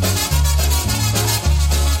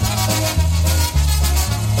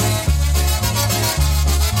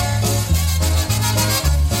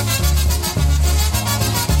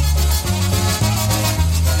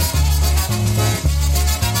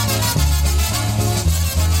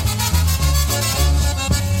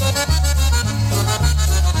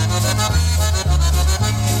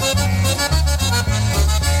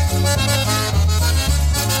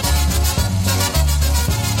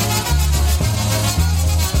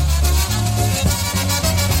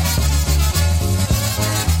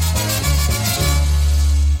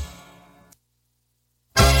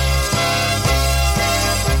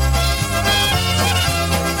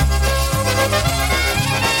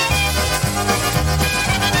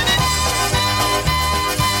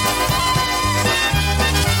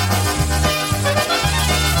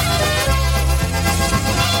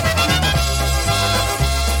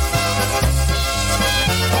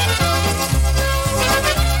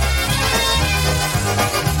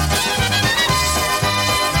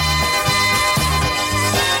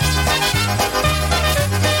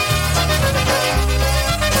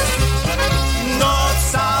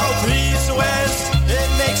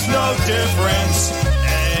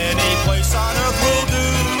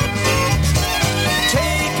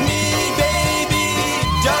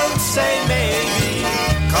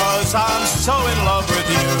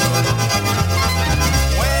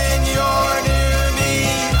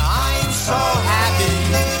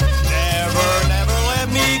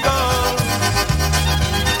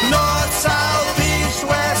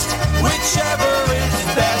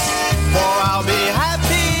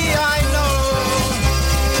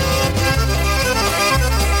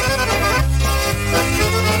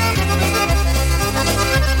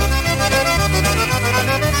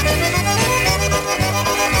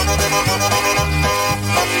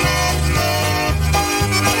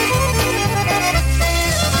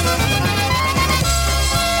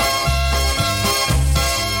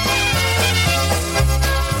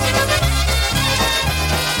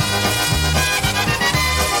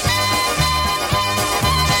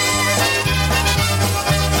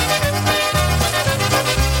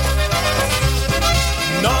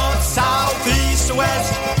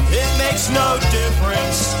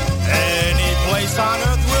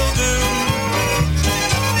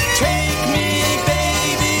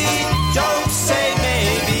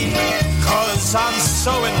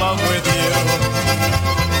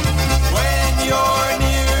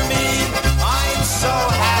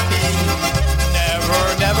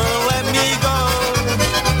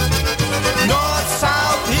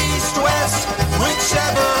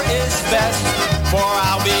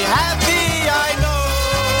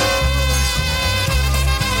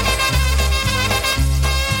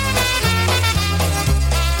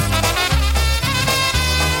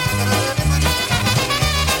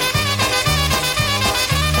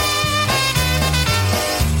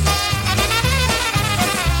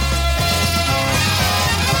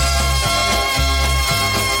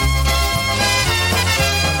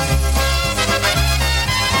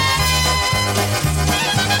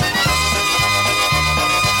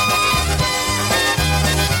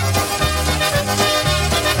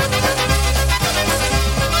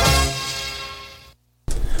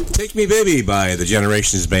 Take Me Baby by the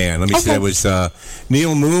Generations Band. Let me see, that was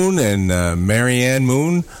Neil Moon and Marianne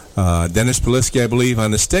Moon, Dennis Polisky, I believe,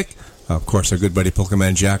 on the stick. Of course, our good buddy Polka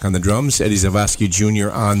Man Jack on the drums, Eddie Zavosky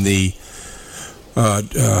Jr. on the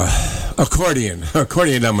accordion.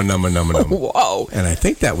 Accordion, number. Whoa. And I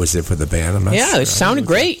think that was it for the band. I'm not sure. It sounded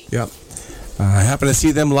great. Yep. I happened to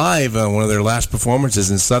see them live, one of their last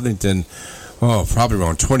performances in Southington, probably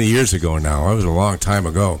around 20 years ago now. That was a long time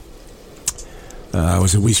ago. I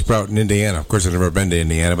was at Wee Sprout in Indiana. Of course, I've never been to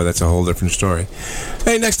Indiana, but that's a whole different story.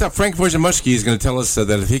 Hey, next up, Frank Wojciechowski is going to tell us that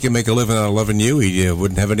if he can make a living out of loving you, he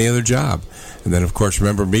wouldn't have any other job. And then, of course,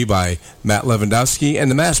 Remember Me by Matt Lewandowski.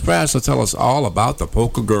 And the Mass Brass will tell us all about the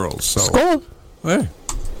Polka Girls. So, School. Hey.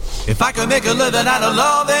 If I could make a living out of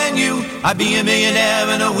loving you, I'd be a millionaire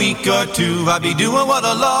in a week or two. I'd be doing what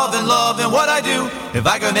I love and what I do. If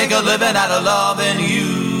I could make a living out of loving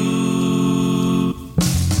you.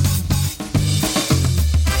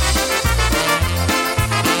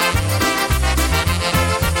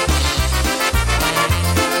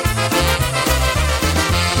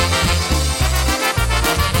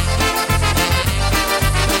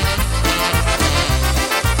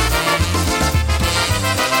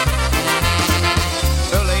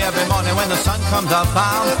 Comes up,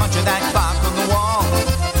 I'm punching that clock on the wall,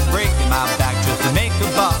 breaking my back just to make a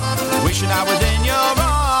buck, wishing I was in your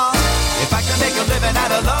arms. If I could make a living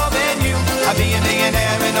out of loving you, I'd be a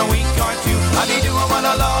millionaire in a week or two. I'd be doing what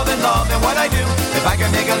I love and what I do. If I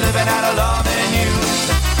could make a living out of loving you.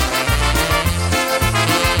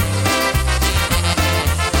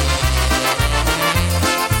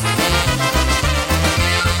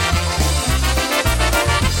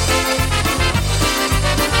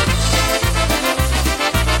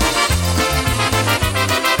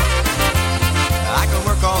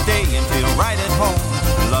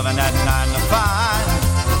 Loving that 9 to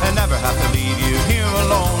 5 and never have to leave you here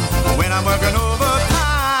alone when I'm working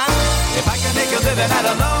overtime. If I could make a living out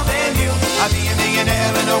of loving you, I'd be a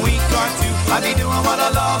millionaire in a week or two. I'd be doing what I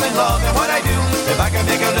love and what I do. If I could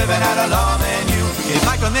make a living out of loving you. If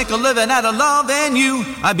I could make a living out of loving you,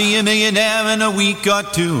 I'd be a millionaire in a week or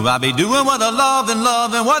two. I'd be doing what I love and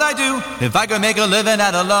what I do. If I could make a living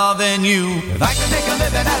out of loving you. If I could make a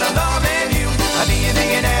living out of loving you, I'd be a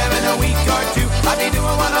millionaire in a week or two. I'd be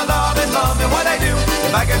doing what I love and what I do.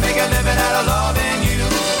 If I could make a living out of loving you.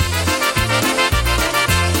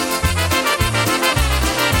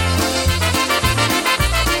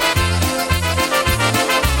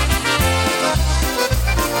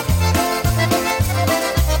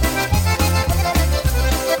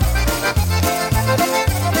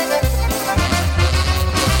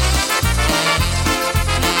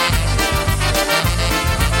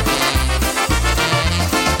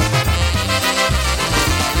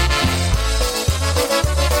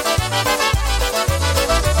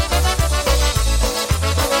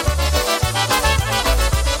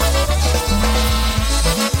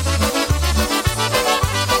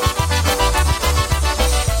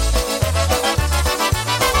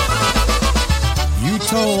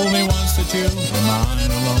 Told me once that you were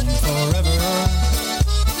mine alone forever,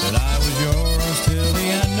 that I was yours till the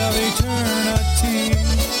end of eternity.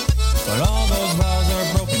 But all those vows are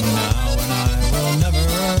broken now, and I will never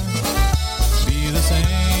be the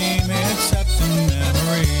same except in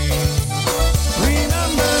memory.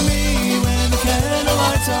 Remember me when the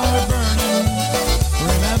candlelights are burning.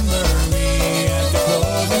 Remember me at the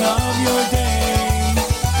closing of your day.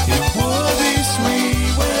 It would be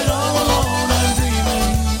sweet when all alone I'm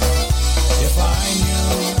dreaming. If I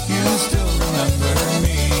knew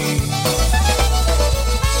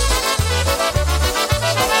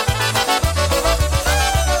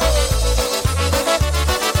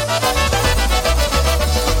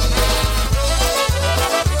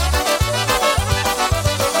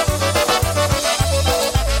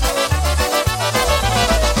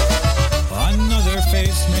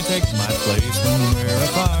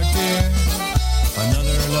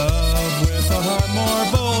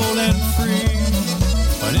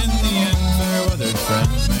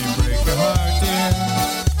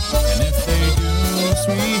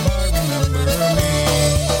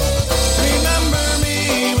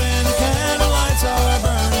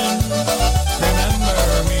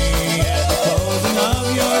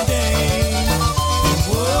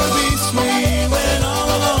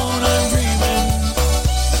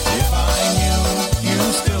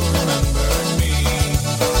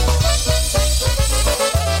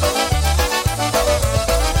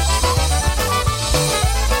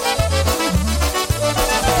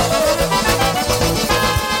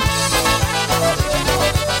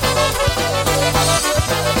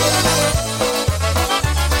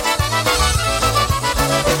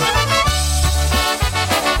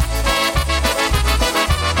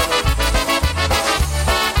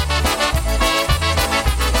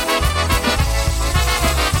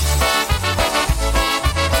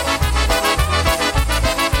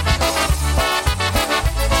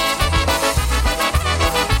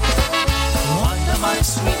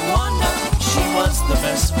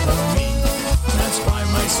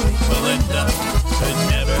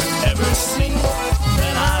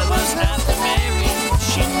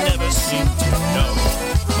seem to know.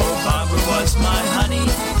 Oh, Barbara was my honey,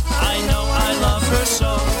 I know I love her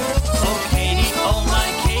so. Oh, Katie, oh my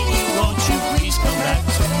Katie, won't you please come back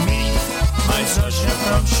to me? My Zosha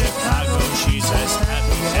from Chicago, she's as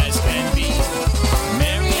happy as can be.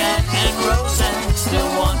 Marianne and Roseanne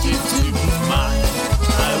still wanted to be mine.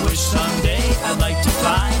 I wish someday I'd like to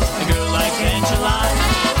find a girl like Angeline.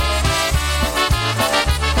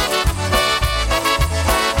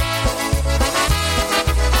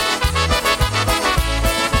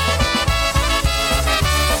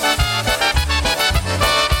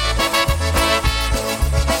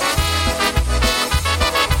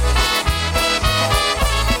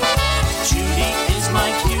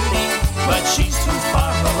 She's too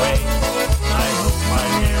far away. I hope my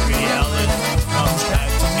Mary Ellen comes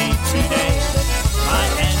back to me today. My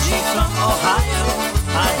Angie from Ohio,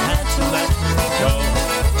 I had to let her go.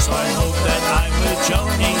 So I hope that I'm with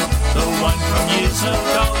Joni, the one from years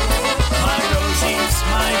ago. My Rosie's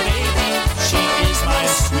my baby, she is my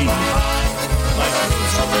sweetheart. Like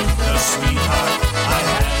Rosalinda, sweetheart, I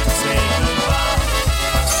had to say goodbye.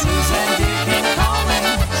 Susan, Dick, and Colin,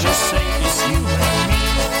 just say it's you and me.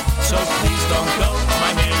 So please don't go,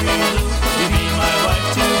 my Mary Lou, you'll be my wife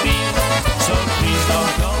to be. So please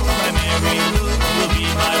don't go, my Mary Lou, you'll be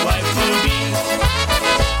my wife to be.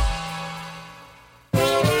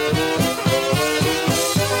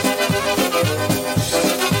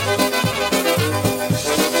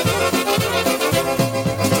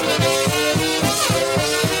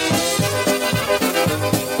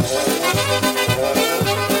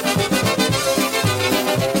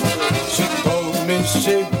 She told me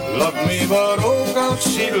she loved me, but oh how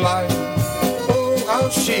she lied, oh how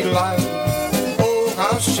she lied, oh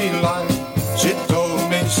how she lied. She told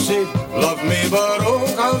me she loved me, but oh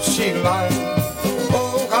how she lied,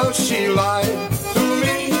 oh how she lied to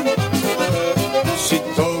me. She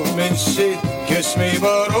told me she'd kiss me,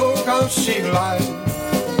 but oh how she lied,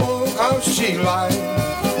 oh how she lied,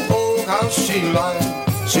 oh how she lied.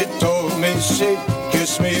 She told me she'd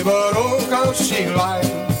kiss me, but oh how she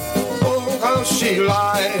lied, oh how she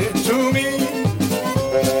lied to me.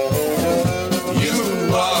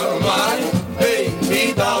 You are my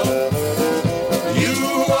baby doll, you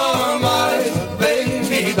are my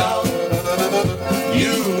baby doll,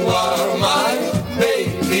 you are my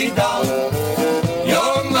baby doll,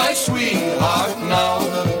 you're my sweetheart now.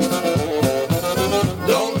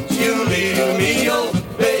 Don't you leave me, oh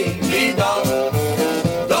baby doll,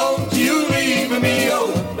 don't you leave me,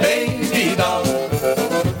 oh baby doll.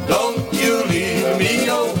 Don't you leave me,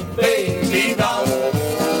 oh baby doll,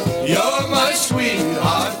 you're my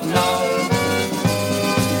sweetheart now.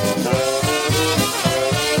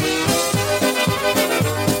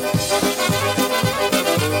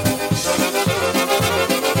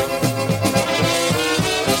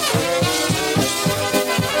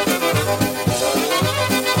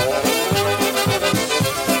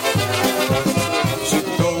 She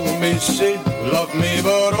told me she'd love me,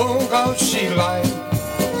 but oh how she lied,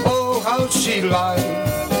 oh how she lied,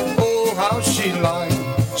 oh how she lied.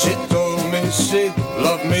 She told me she'd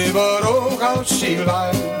love me, but oh how she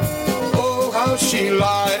lied, oh how she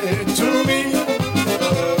lied to me.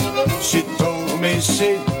 She told me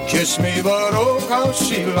she'd kiss me, but oh how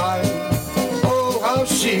she lied, oh how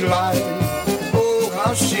she lied, oh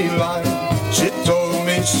how she lied. She told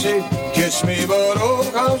me she'd kiss me, but oh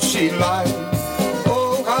how she lied,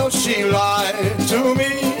 oh how she lied to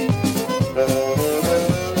me.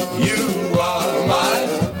 You are my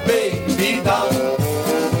baby doll,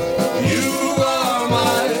 you are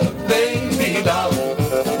my baby doll,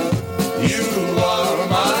 you are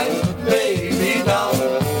my baby doll,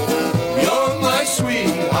 you're my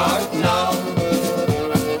sweetheart now.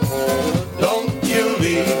 Don't you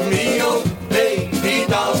leave me, oh baby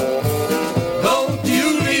doll, don't you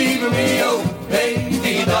leave me, oh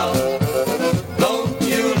baby doll, don't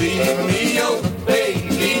you leave me, oh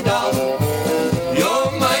baby doll,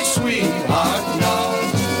 you're my sweetheart now.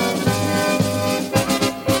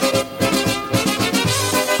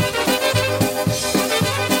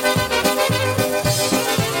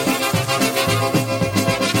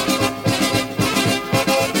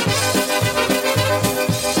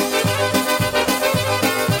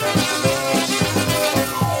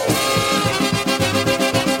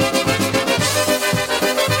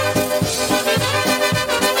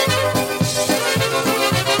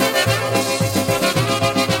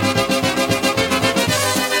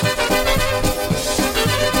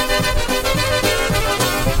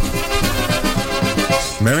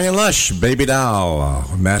 Marion Lush, Baby Doll,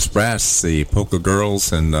 Mass Brass, the Polka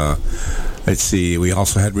Girls, and let's see, we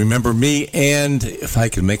also had Remember Me, and If I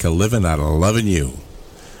Could Make a Living Out of Loving You.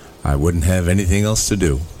 I wouldn't have anything else to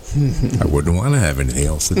do. I wouldn't want to have anything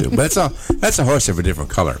else to do. But that's a horse of a different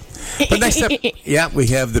color. But next up, yeah, we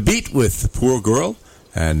have The Beat with Poor Girl,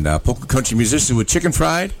 and Polka Country Musicians with Chicken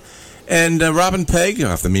Fried, and Robin Pegg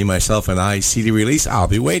off the Me, Myself, and I CD release, I'll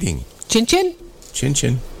Be Waiting. Chin Chin. Chin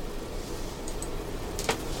Chin.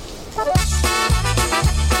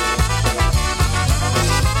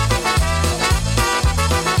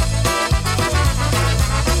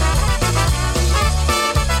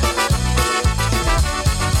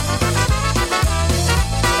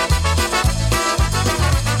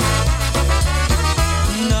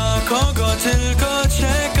 Tylko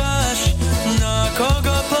czekasz, na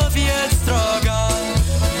kogo powiedz droga.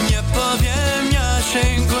 Nie powiem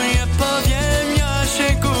Jasieńku, nie powiem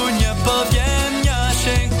Jasieńku, nie powiem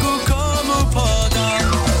Jasieńku, komu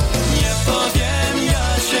podam. Nie powiem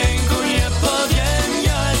Jasieńku, nie powiem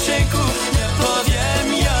Jasieńku, nie powiem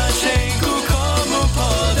Jasieńku, komu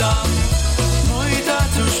podam. Mój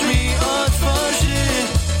tatuś mi otworzy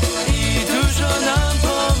i dużo nam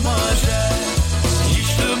pomoże. I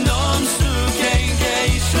ślubną sukienkę,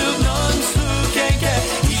 i ślubną sukienkę,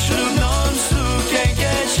 i ślubną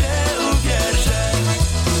sukienkę cię ubierze.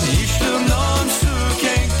 I ślubną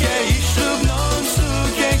sukienkę, i ślubną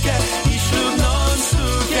sukienkę, i ślubną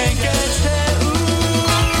sukienkę cię ubierze.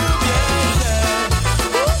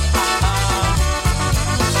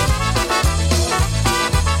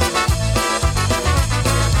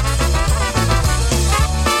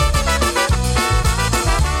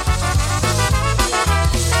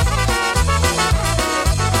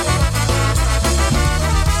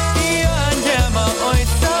 Ja nie mam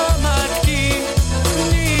ojca, matki,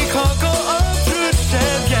 nikogo oprócz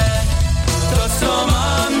ciebie. To co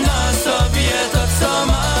mam na sobie, to co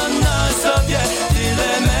mam na sobie,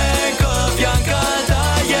 tyle mego wianka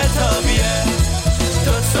daję tobie.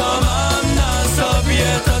 To co mam na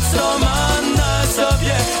sobie, to co mam na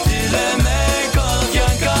sobie, tyle mego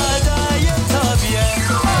wianka daję tobie.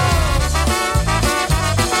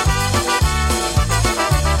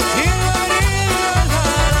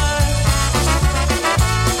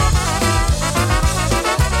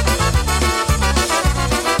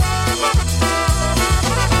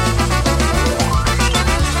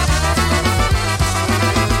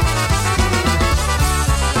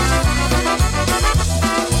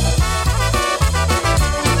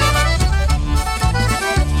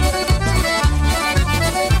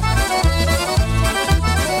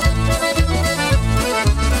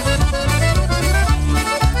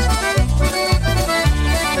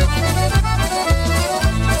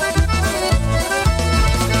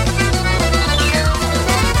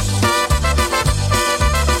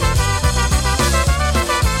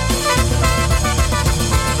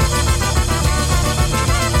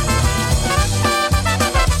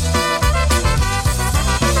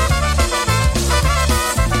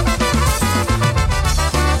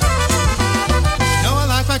 No, I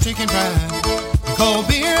like my chicken fried, cold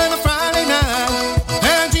beer on a Friday night,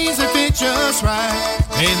 pair of jeans that fit just right,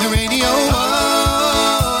 and the radio.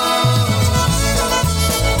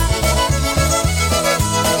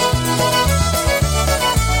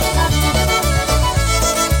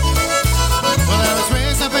 Well, I was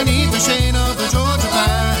raised up beneath the shade of the Georgia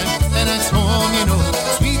pine, and it's home, you know,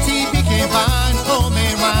 sweet tea, pecan pie,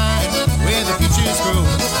 homemade wine, where the peaches grow.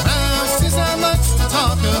 House is not much to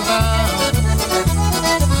talk about,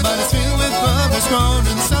 but it's filled with bubbles grown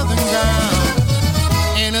in southern ground,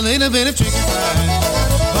 and a little bit of chicken fried.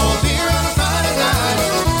 Cold beer on a Friday night,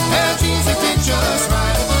 and cheese that fit just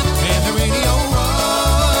right, and the radio.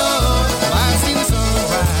 I see the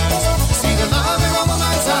sunrise, see the love in all my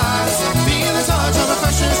mind's eyes, feel the touch of a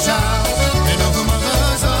precious child, and of a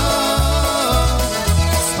mother's love.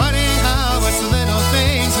 It's funny how it's the little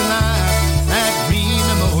things in life that mean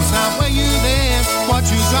the most. Not where you live, what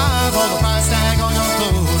you drive, or the price tag on your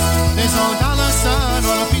clothes. There's no dollar sign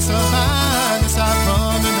or a piece of mind aside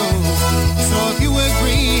from the nose. So if you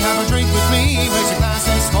agree, have a drink with me, raise your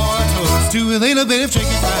glasses for a toast to a little bit of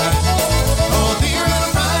chicken fried. Cold beer on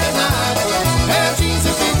a Friday night, and jeans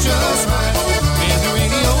that fit just right, and the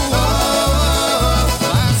radio.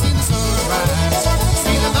 I've seen the sunrise,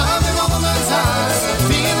 see the love in all the man's eyes,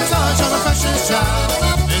 feel the touch of a precious child,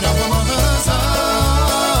 and of a mother's love.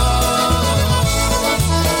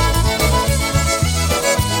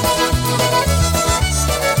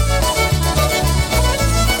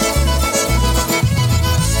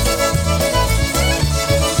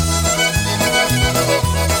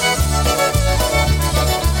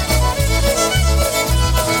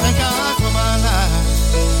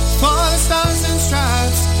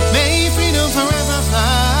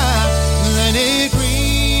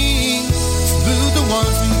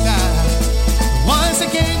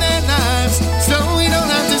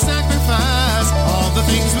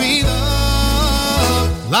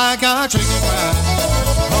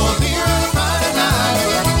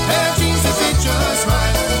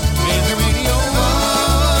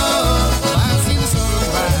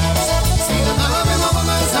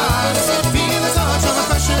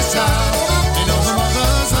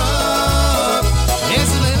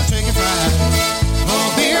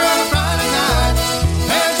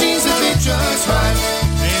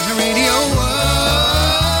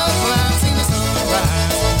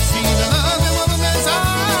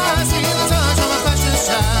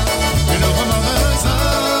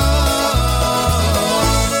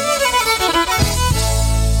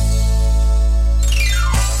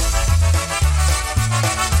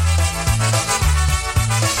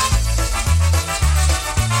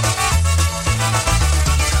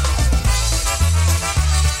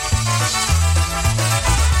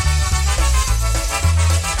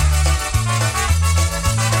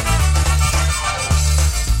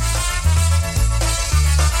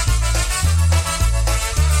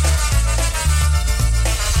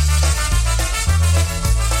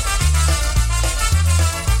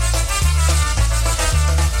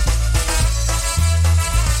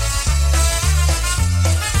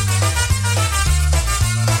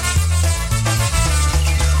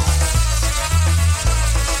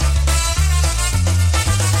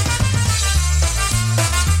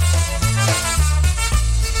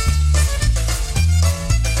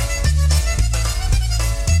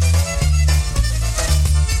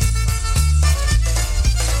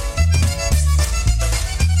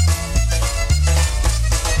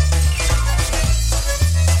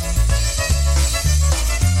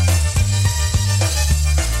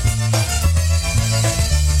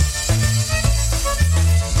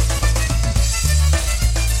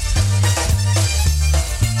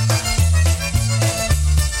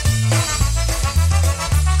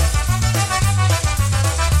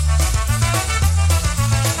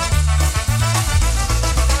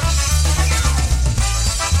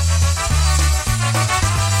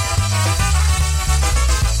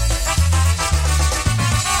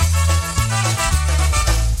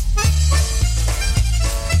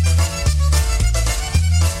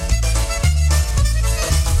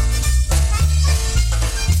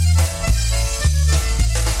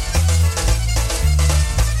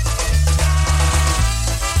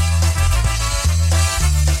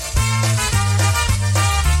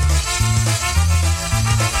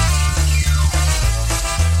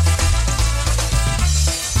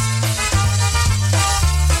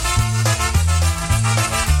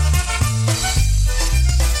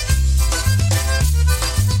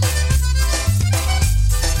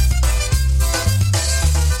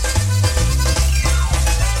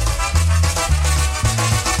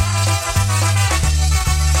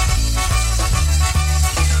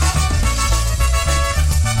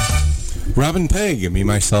 Robin Pegg, Me,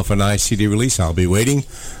 Myself, and I CD release. I'll be waiting.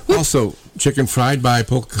 Also, Chicken Fried by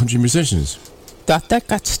Polka Country Musicians. Thought that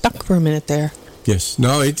got stuck for a minute there. Yes.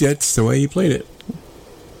 No, that's the way he played it.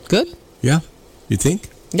 Good? Yeah. You think?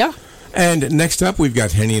 Yeah. And next up, we've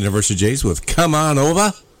got Henny and the Versajays with Come On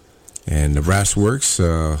Over. And the Brass Works,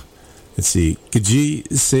 let's see,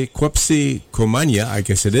 Kji Se Kwepsi Komanya, I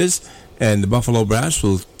guess it is. And the Buffalo Brass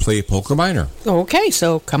will play Polka Minor. Okay,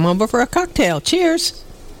 so come over for a cocktail. Cheers.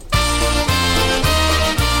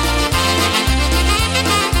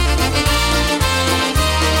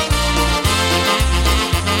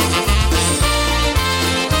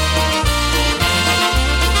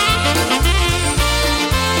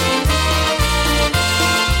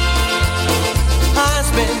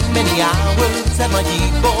 Many hours at my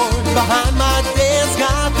keyboard behind my desk.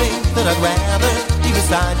 I think that I'd rather be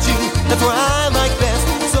beside you. That's where I like best.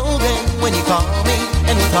 So then when you call me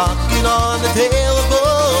and we're talking on the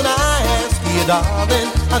telephone, I ask you,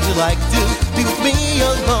 darling, how'd you like to be with me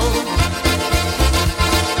alone?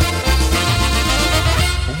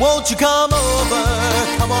 Won't you come on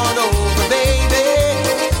over, baby?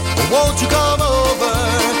 Won't you come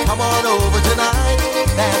on over tonight?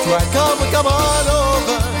 That's right, come on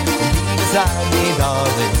over. Beside me,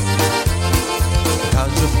 darling,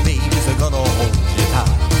 'cause your babies are gonna hold you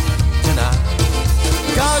tight tonight.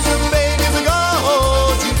 'Cause your babies are gonna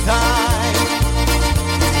hold you tight.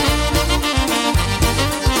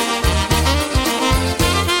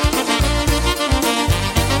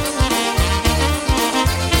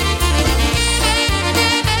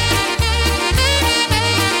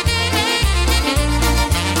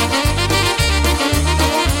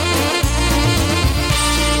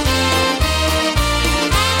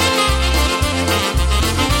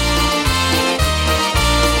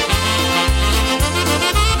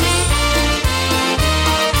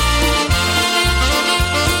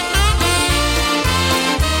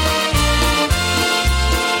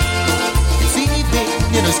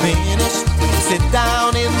 Finished. We sit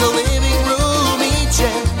down in the living room, each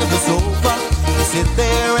end of the sofa. We sit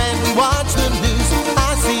there and we watch the news.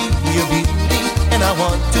 I see your beauty and I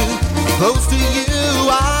want to be close to you.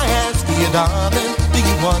 I ask you, darling, do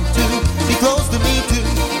you want to be close to me too?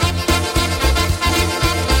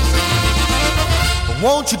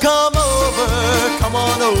 Won't you come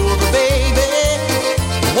on over, baby?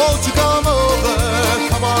 Won't you come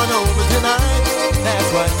on over tonight? That's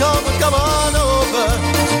right, come on over.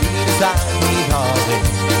 Beside me, darling,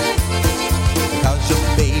 'cause your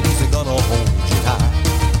babies are gonna hold you tight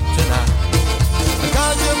tonight.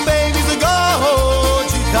 'Cause your babies are gonna hold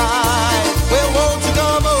you tight. Well, won't you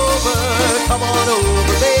come on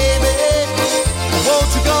over, baby? Won't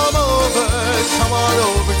you come on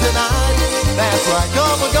over tonight? That's right,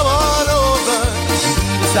 come on over.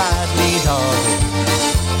 Beside me, darling,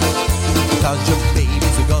 'cause your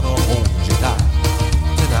babies are gonna hold you tight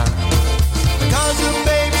tonight. 'Cause your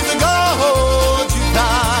babies are gonna hold you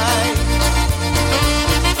tight.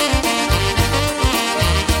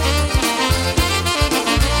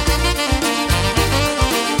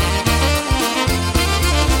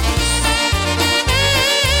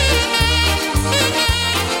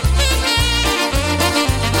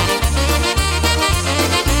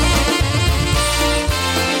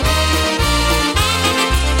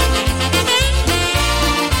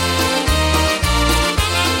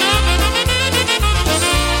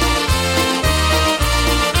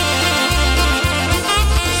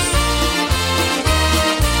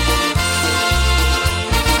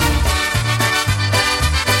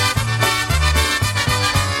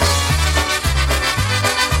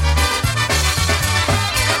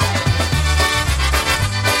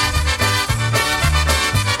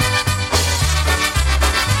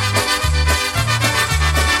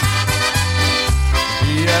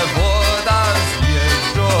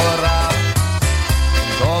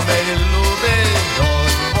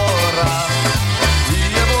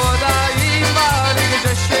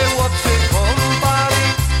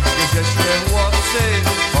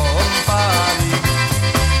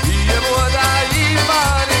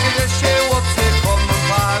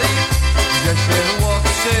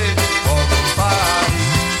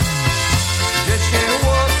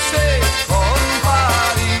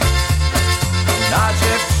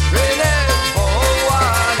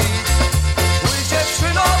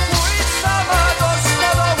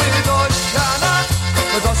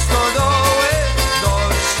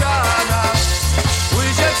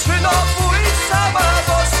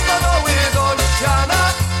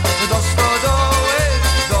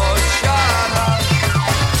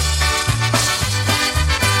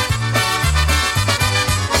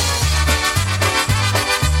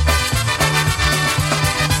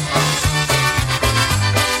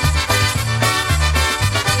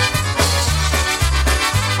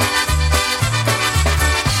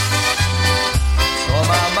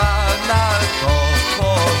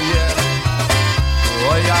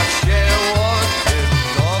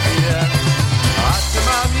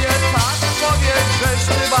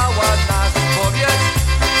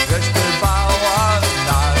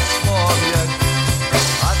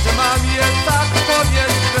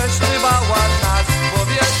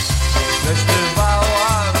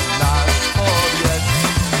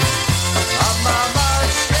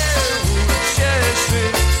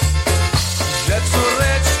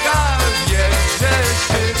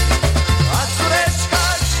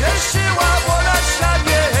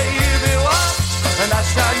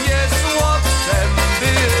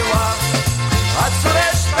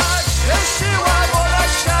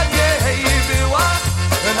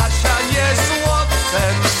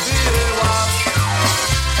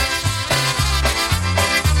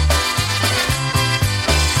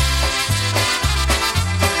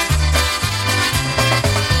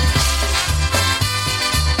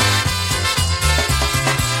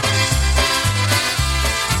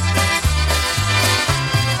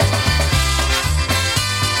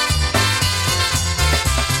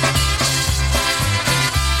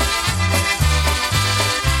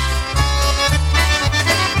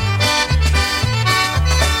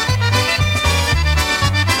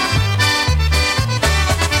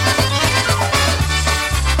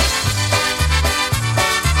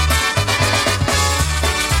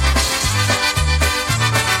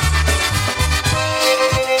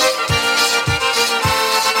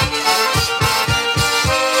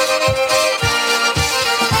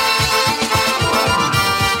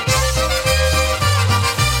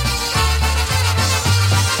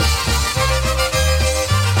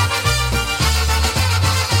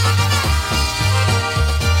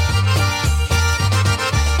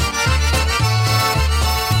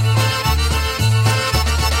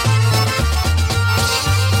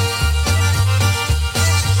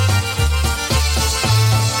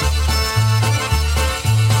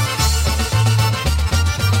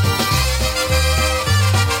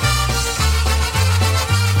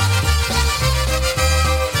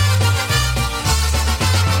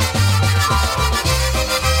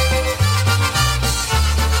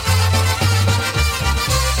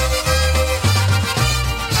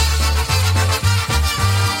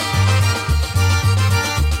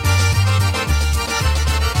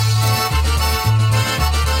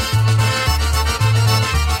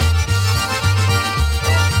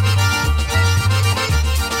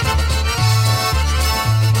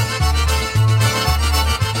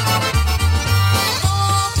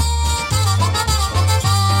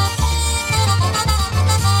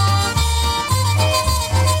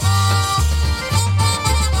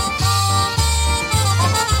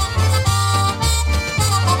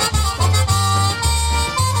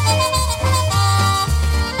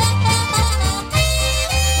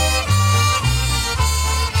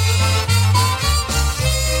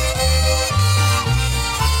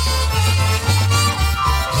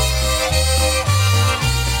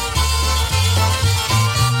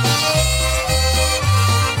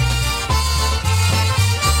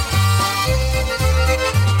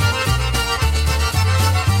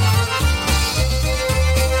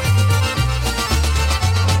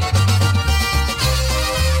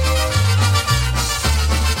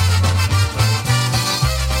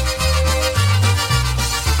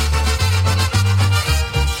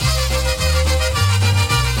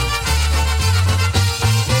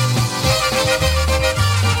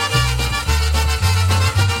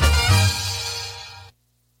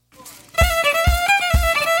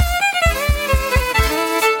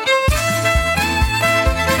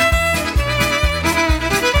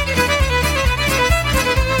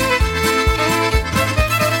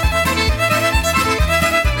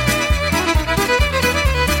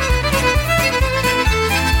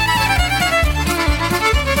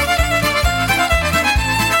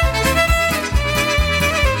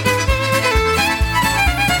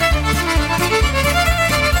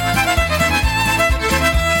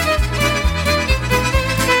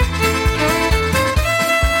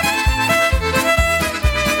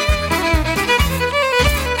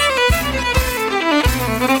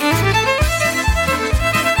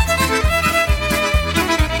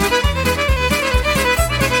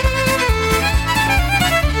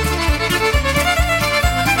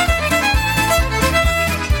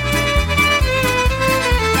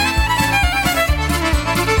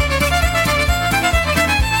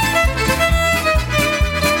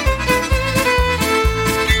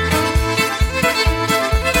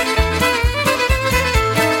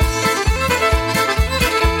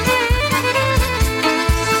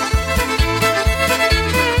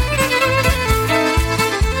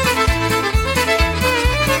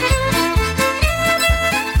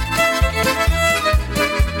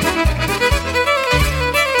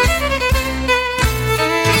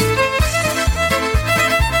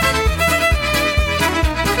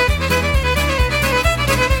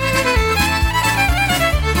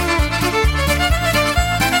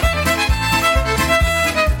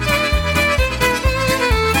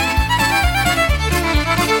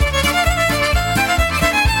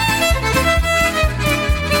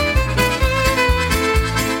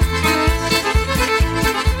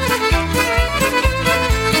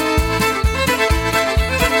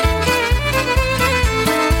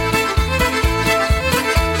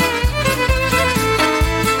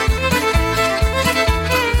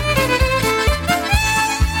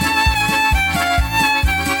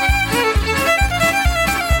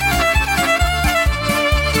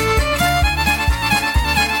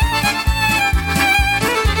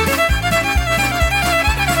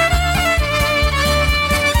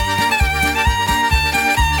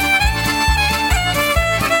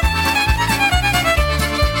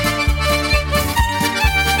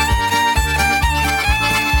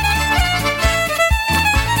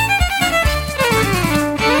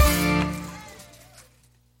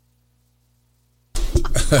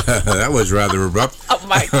 That was rather abrupt. Oh,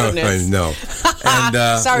 my goodness. I know.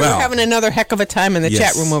 And, sorry, we're having another heck of a time in the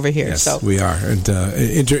chat room over here. Yes, so we are. And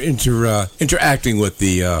interacting with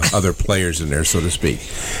the other players in there, so to speak.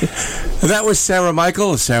 That was Sarah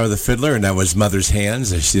Michael, Sarah the Fiddler, and that was Mother's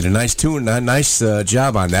Hands. She did a nice tune, a nice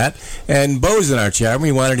job on that. And Bo's in our chat room.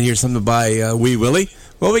 He wanted to hear something by Wee Willie.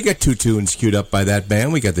 Well, we got two tunes queued up by that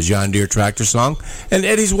band. We got the John Deere Tractor Song and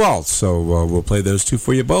Eddie's Waltz. So we'll play those two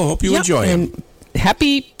for you, Bo. Hope you enjoy them.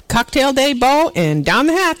 Happy cocktail day, Bo, and down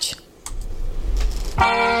the hatch.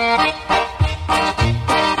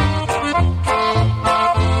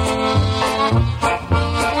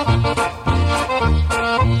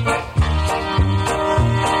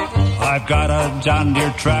 I've got a John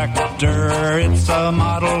Deere tractor, it's a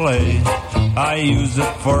Model A. I use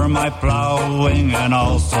it for my plowing and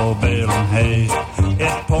also baling hay.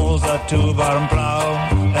 It pulls a two-bottom plow,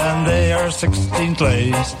 and they are 16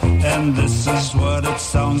 clays. And this is what it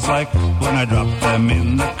sounds like when I drop them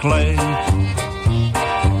in the clay.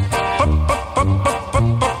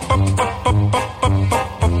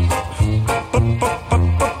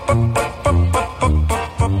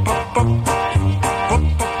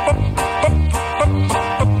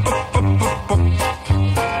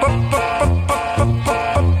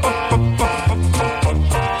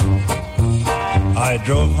 I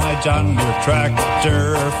drove my John Deere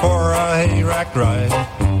tractor for a hay rack ride.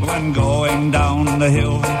 When going down the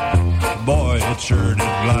hill, boy, it sure did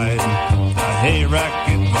glide. The hay rack,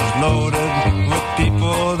 it was loaded with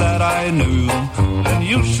people that I knew. And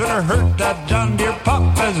you should have heard that John Deere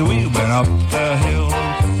pop as we went up the hill.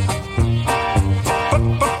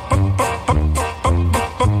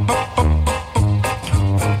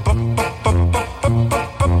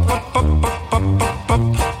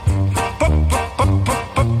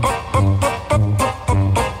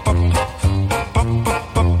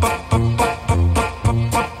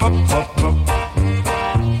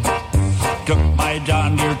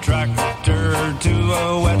 John Deere tractor to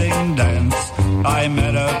a wedding dance. I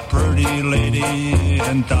met a pretty lady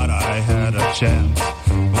and thought I had a chance.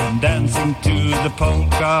 When dancing to the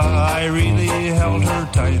polka, I really held her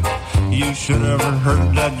tight. You should have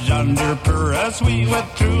heard that John Deere purr as we went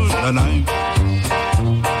through the night.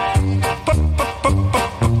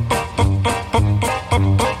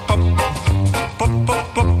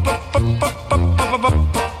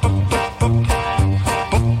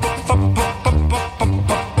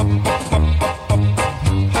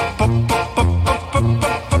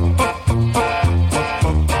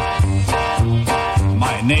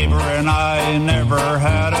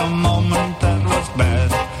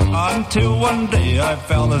 Until one day I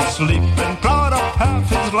fell asleep and plowed up half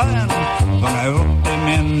his land. When I looked him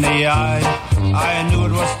in the eye, I knew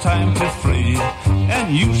it was time to flee.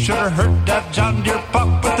 And you should have heard that John Deere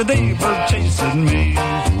pop with the daybird chasing me.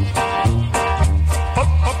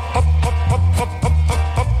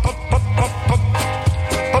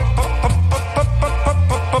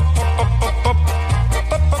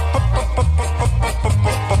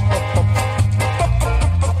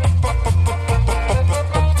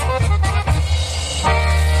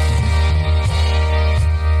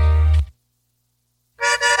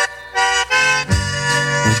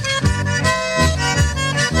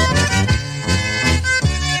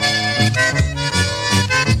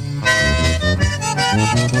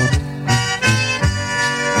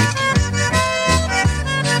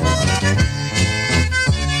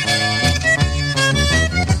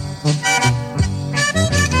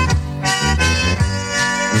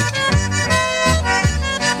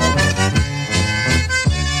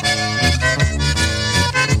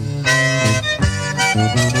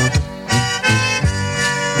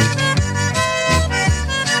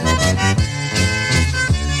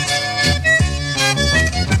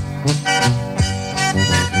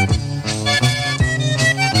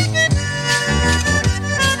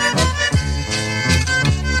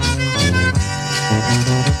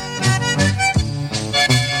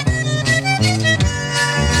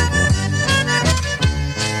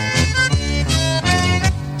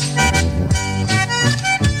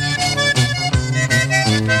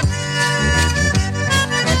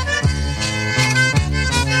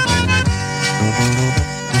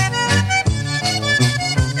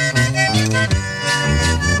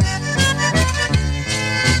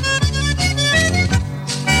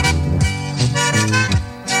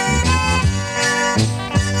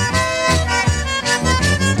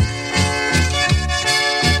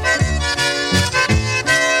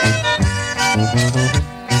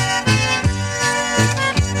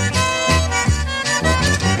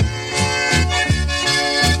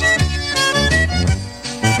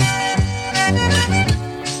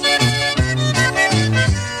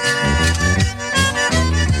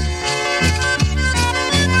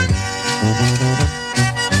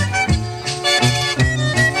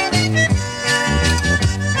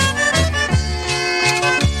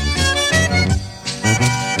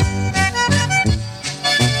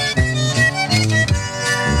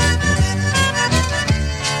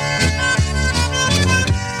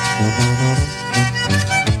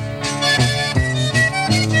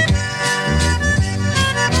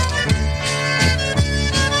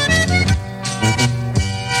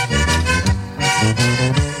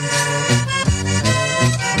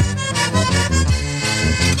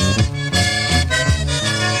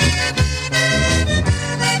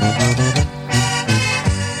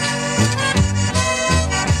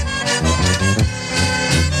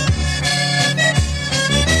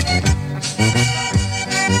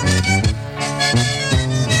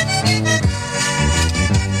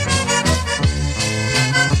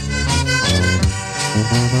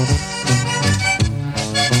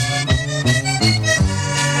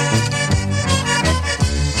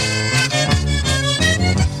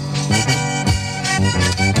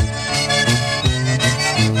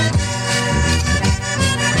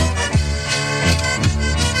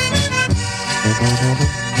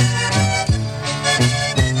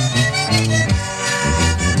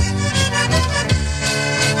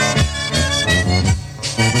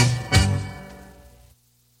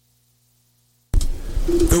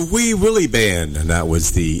 Wee Willie Band, and that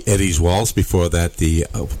was the Eddie's Waltz. Before that, the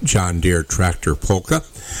John Deere Tractor Polka.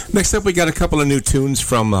 Next up, we got a couple of new tunes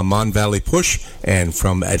from Mon Valley Push and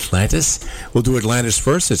from Atlantis. We'll do Atlantis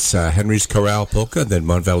first. It's Henry's Corral Polka. Then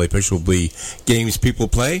Mon Valley Push will be Games People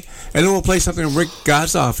Play. And then we'll play something Rick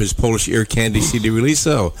Goss off his Polish Ear Candy CD release.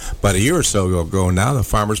 So, about a year or so ago now, the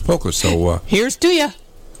Farmer's Polka. So, here's to ya.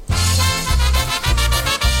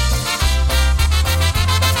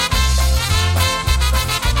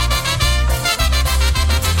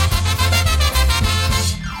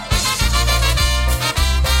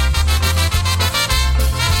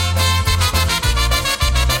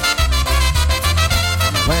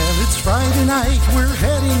 Friday night, we're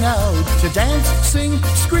heading out to dance, sing,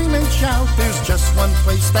 scream, and shout. There's just one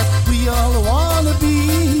place that we all want to be.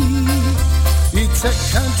 It's a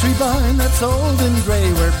country barn that's old and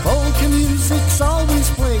gray, where polka music's always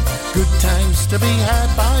played. Good times to be had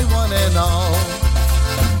by one and all.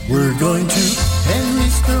 We're going to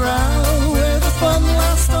Henry's Corral, where the fun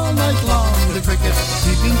lasts all night long. The cricket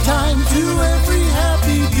keeping time to every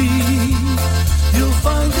happy beat. You'll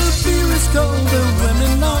find the beer is cold, the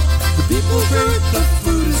women not. The people great, the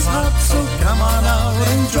food is hot, so come on out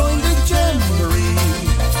and join the jamboree.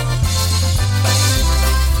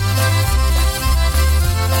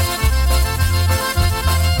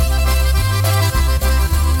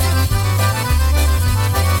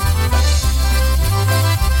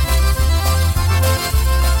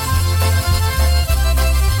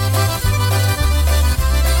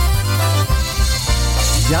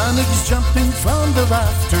 Yannick's jumping from the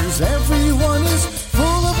rafters, everyone is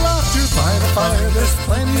full of laughter. By the fire, there's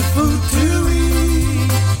plenty of food to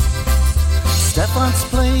eat. Stefan's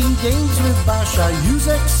playing games with Basha,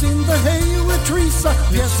 Yuzek's in the hay with Teresa,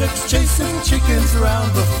 Piasek's chasing chickens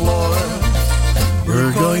around the floor.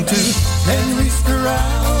 We're going to Henry's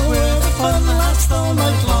Corral, where the fun lasts all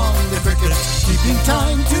night long. The cricket's keeping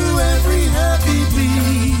time to every happy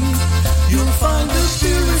beat. You'll find the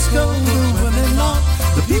beer is cold, the women not.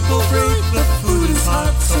 The people great, the food is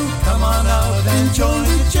hot, so come on out and join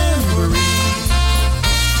the jamboree.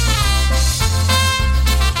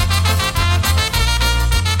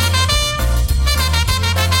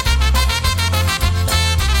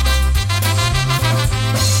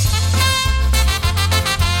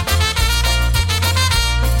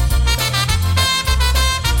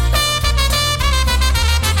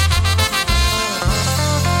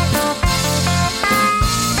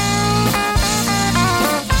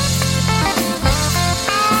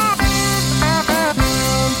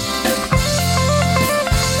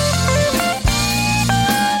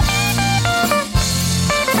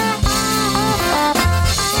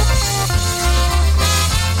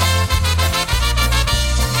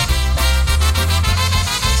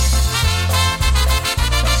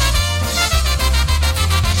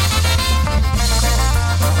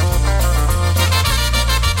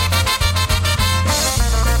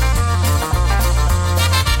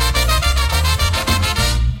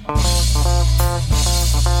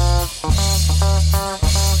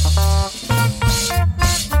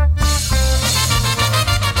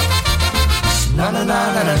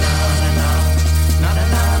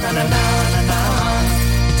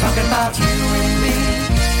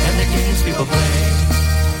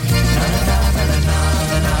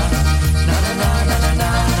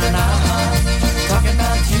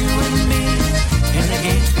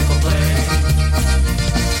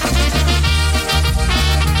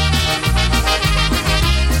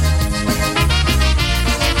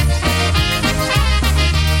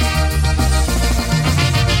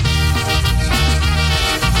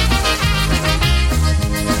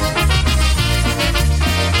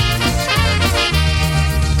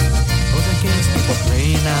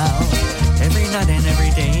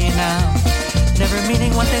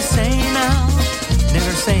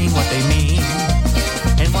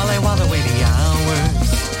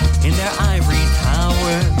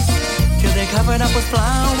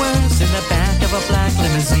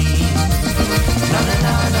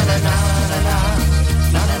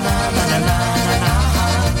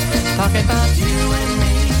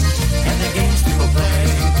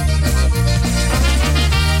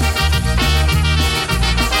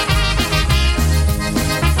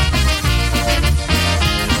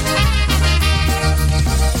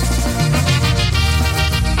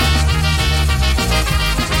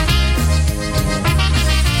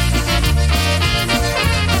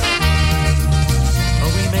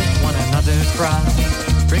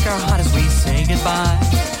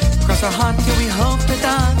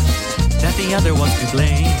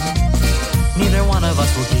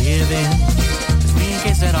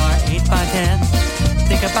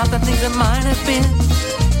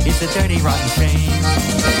 the dirty rotten shame.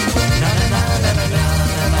 Na na na na na na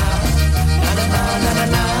na na na na na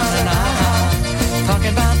na na na.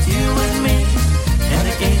 Talking about you and me and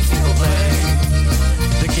the games people play.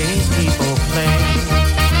 The games people play.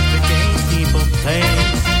 The games people play.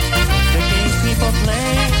 The games people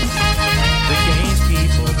play. The games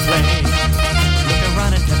people play. Look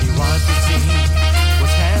around and tell me what you see.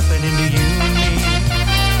 What's happening to you and me?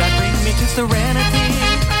 God bring me to serenity.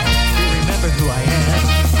 You remember who I am.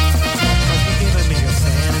 Cause you've given me your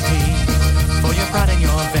sanity. For your pride and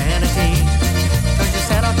your vanity. Cause you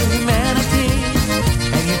set out to humanity.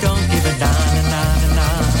 And you don't give a na-na-na-na-na.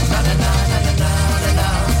 Na-na-na-na-na-na.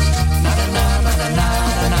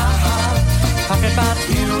 Na-na-na-na-na-na. Talking about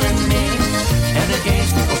you and me and the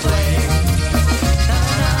games people play.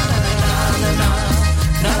 Na-na-na-na-na-na.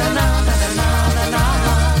 Na-na-na-na-na-na.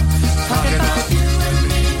 Talking about you and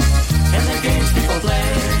me and the games people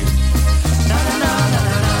play.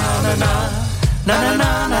 Na-na-na-na-na-na.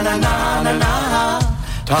 Na-na-na-na-na-na.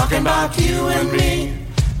 Talking about you and me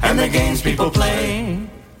and the games people play.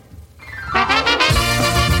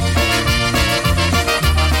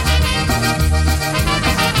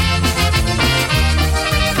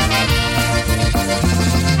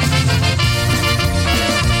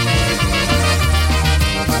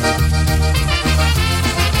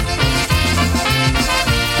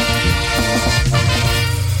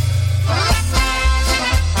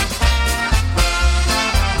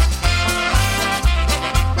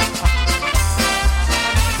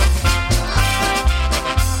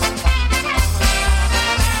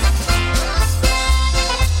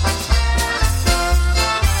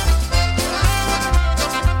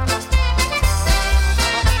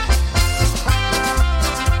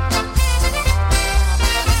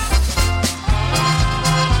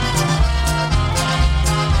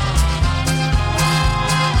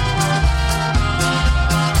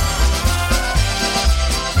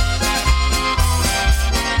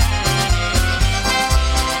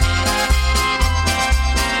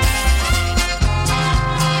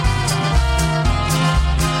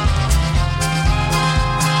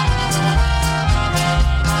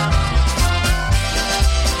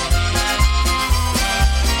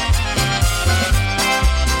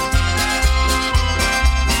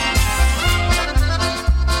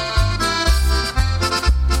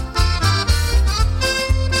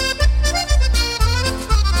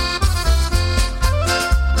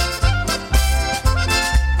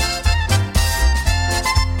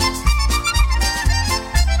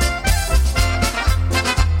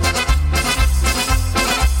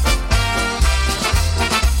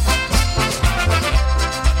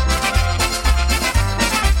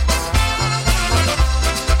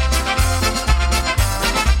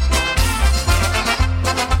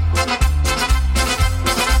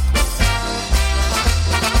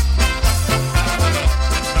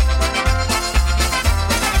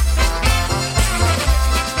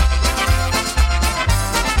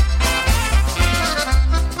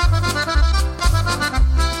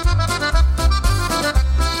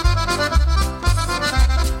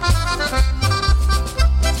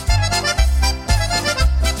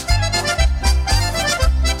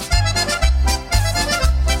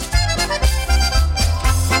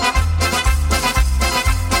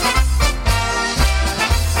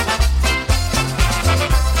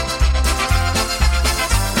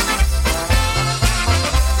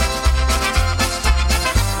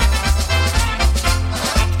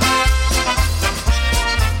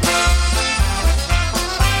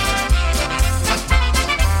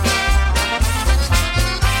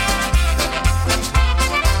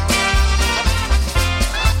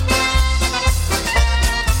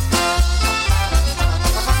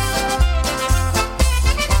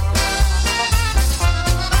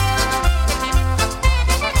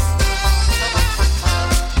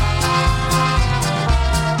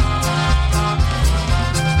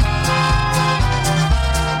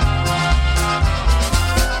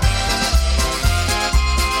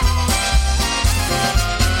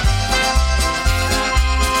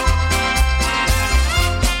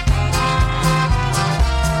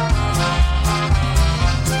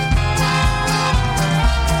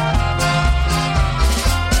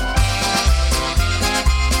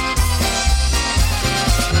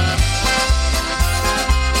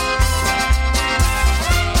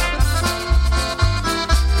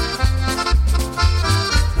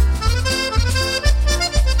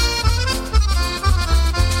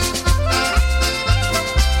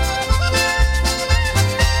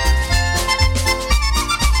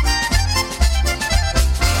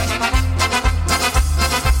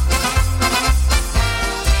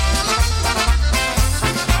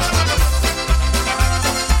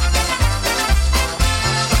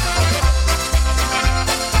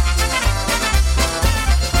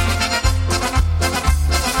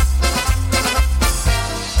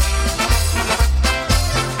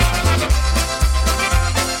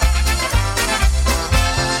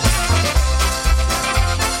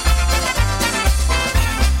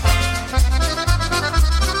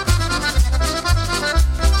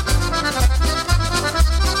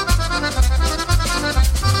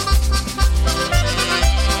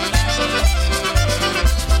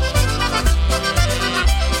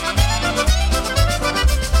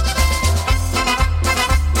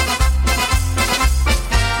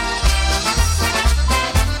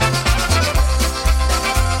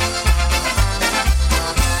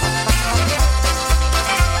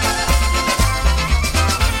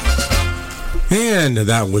 And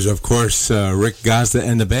that was, of course, Rick Gosda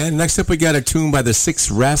and the band. Next up, we got a tune by the Six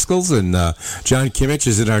Rascals, and John Kimmich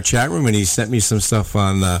is in our chat room, and he sent me some stuff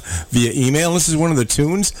on via email. This is one of the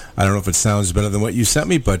tunes. I don't know if it sounds better than what you sent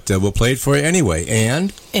me, but we'll play it for you anyway.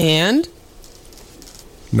 And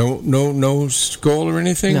no skull or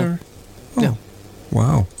anything. No. Or? No. Oh.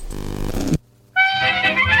 Wow.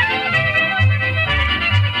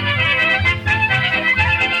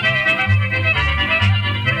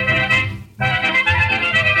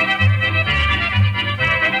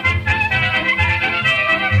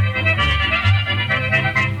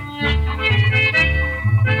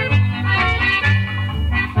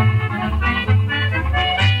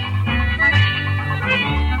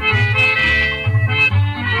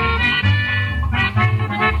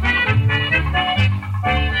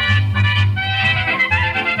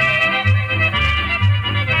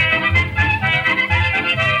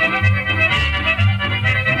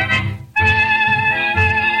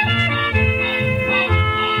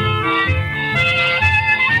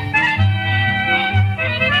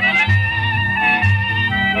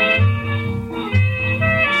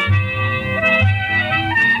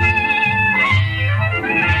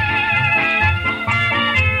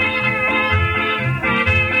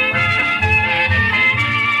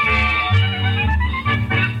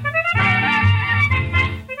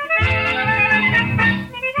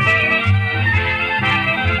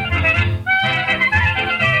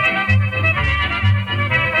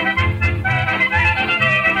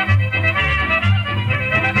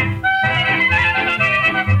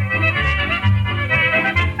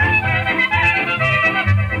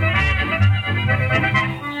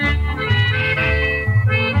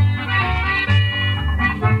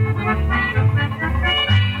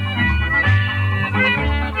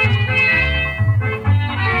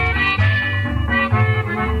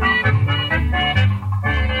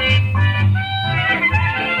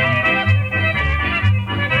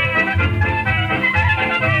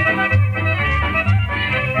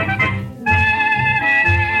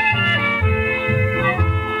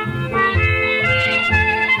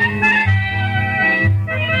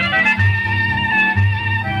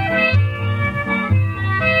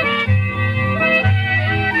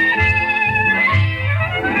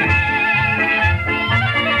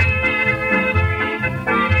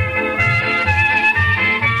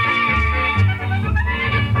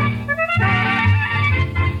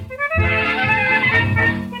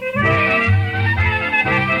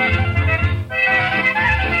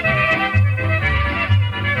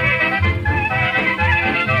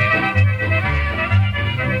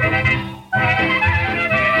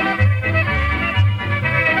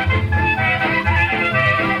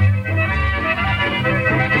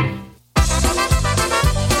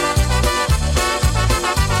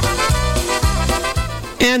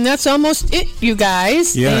 And that's almost it, you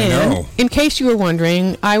guys. Yeah, and I know. In case you were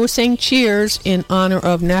wondering, I was saying cheers in honor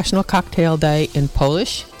of National Cocktail Day in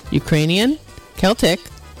Polish, Ukrainian, Celtic,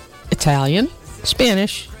 Italian,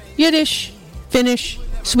 Spanish, Yiddish, Finnish,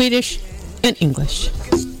 Swedish, and English.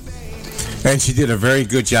 And she did a very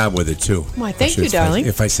good job with it, too. Why, thank you, darling.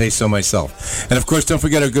 If I say so myself. And, of course, don't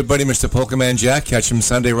forget our good buddy, Mr. Polka Man Jack. Catch him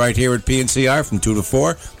Sunday right here at PNCR from 2 to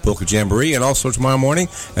 4, Polka Jamboree, and also tomorrow morning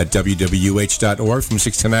at WWH.org from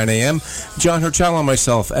 6 to 9 a.m. John Herchal and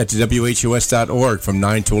myself at WHUS.org from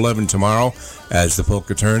 9 to 11 tomorrow as the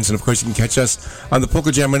polka turns. And, of course, you can catch us on the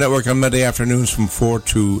Polka Jamboree Network on Monday afternoons from 4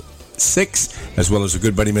 to 6, as well as a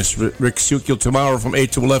good buddy, Mr. Rick Sukil, tomorrow from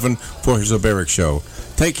 8 to 11 for his Oberic show.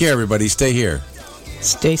 Take care, everybody. Stay here.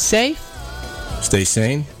 Stay safe. Stay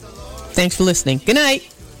sane. Thanks for listening. Good night.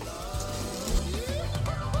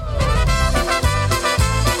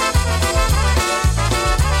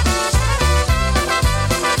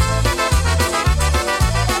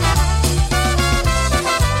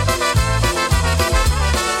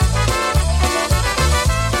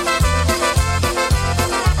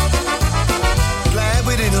 Glad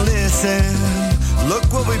we didn't listen. Look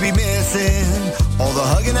what we be missing. All the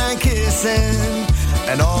hugging and kissing,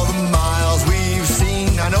 and all the miles we've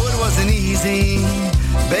seen. I know it wasn't easy,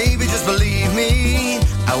 baby, just believe me.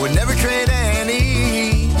 I would never trade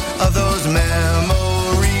any of those memories.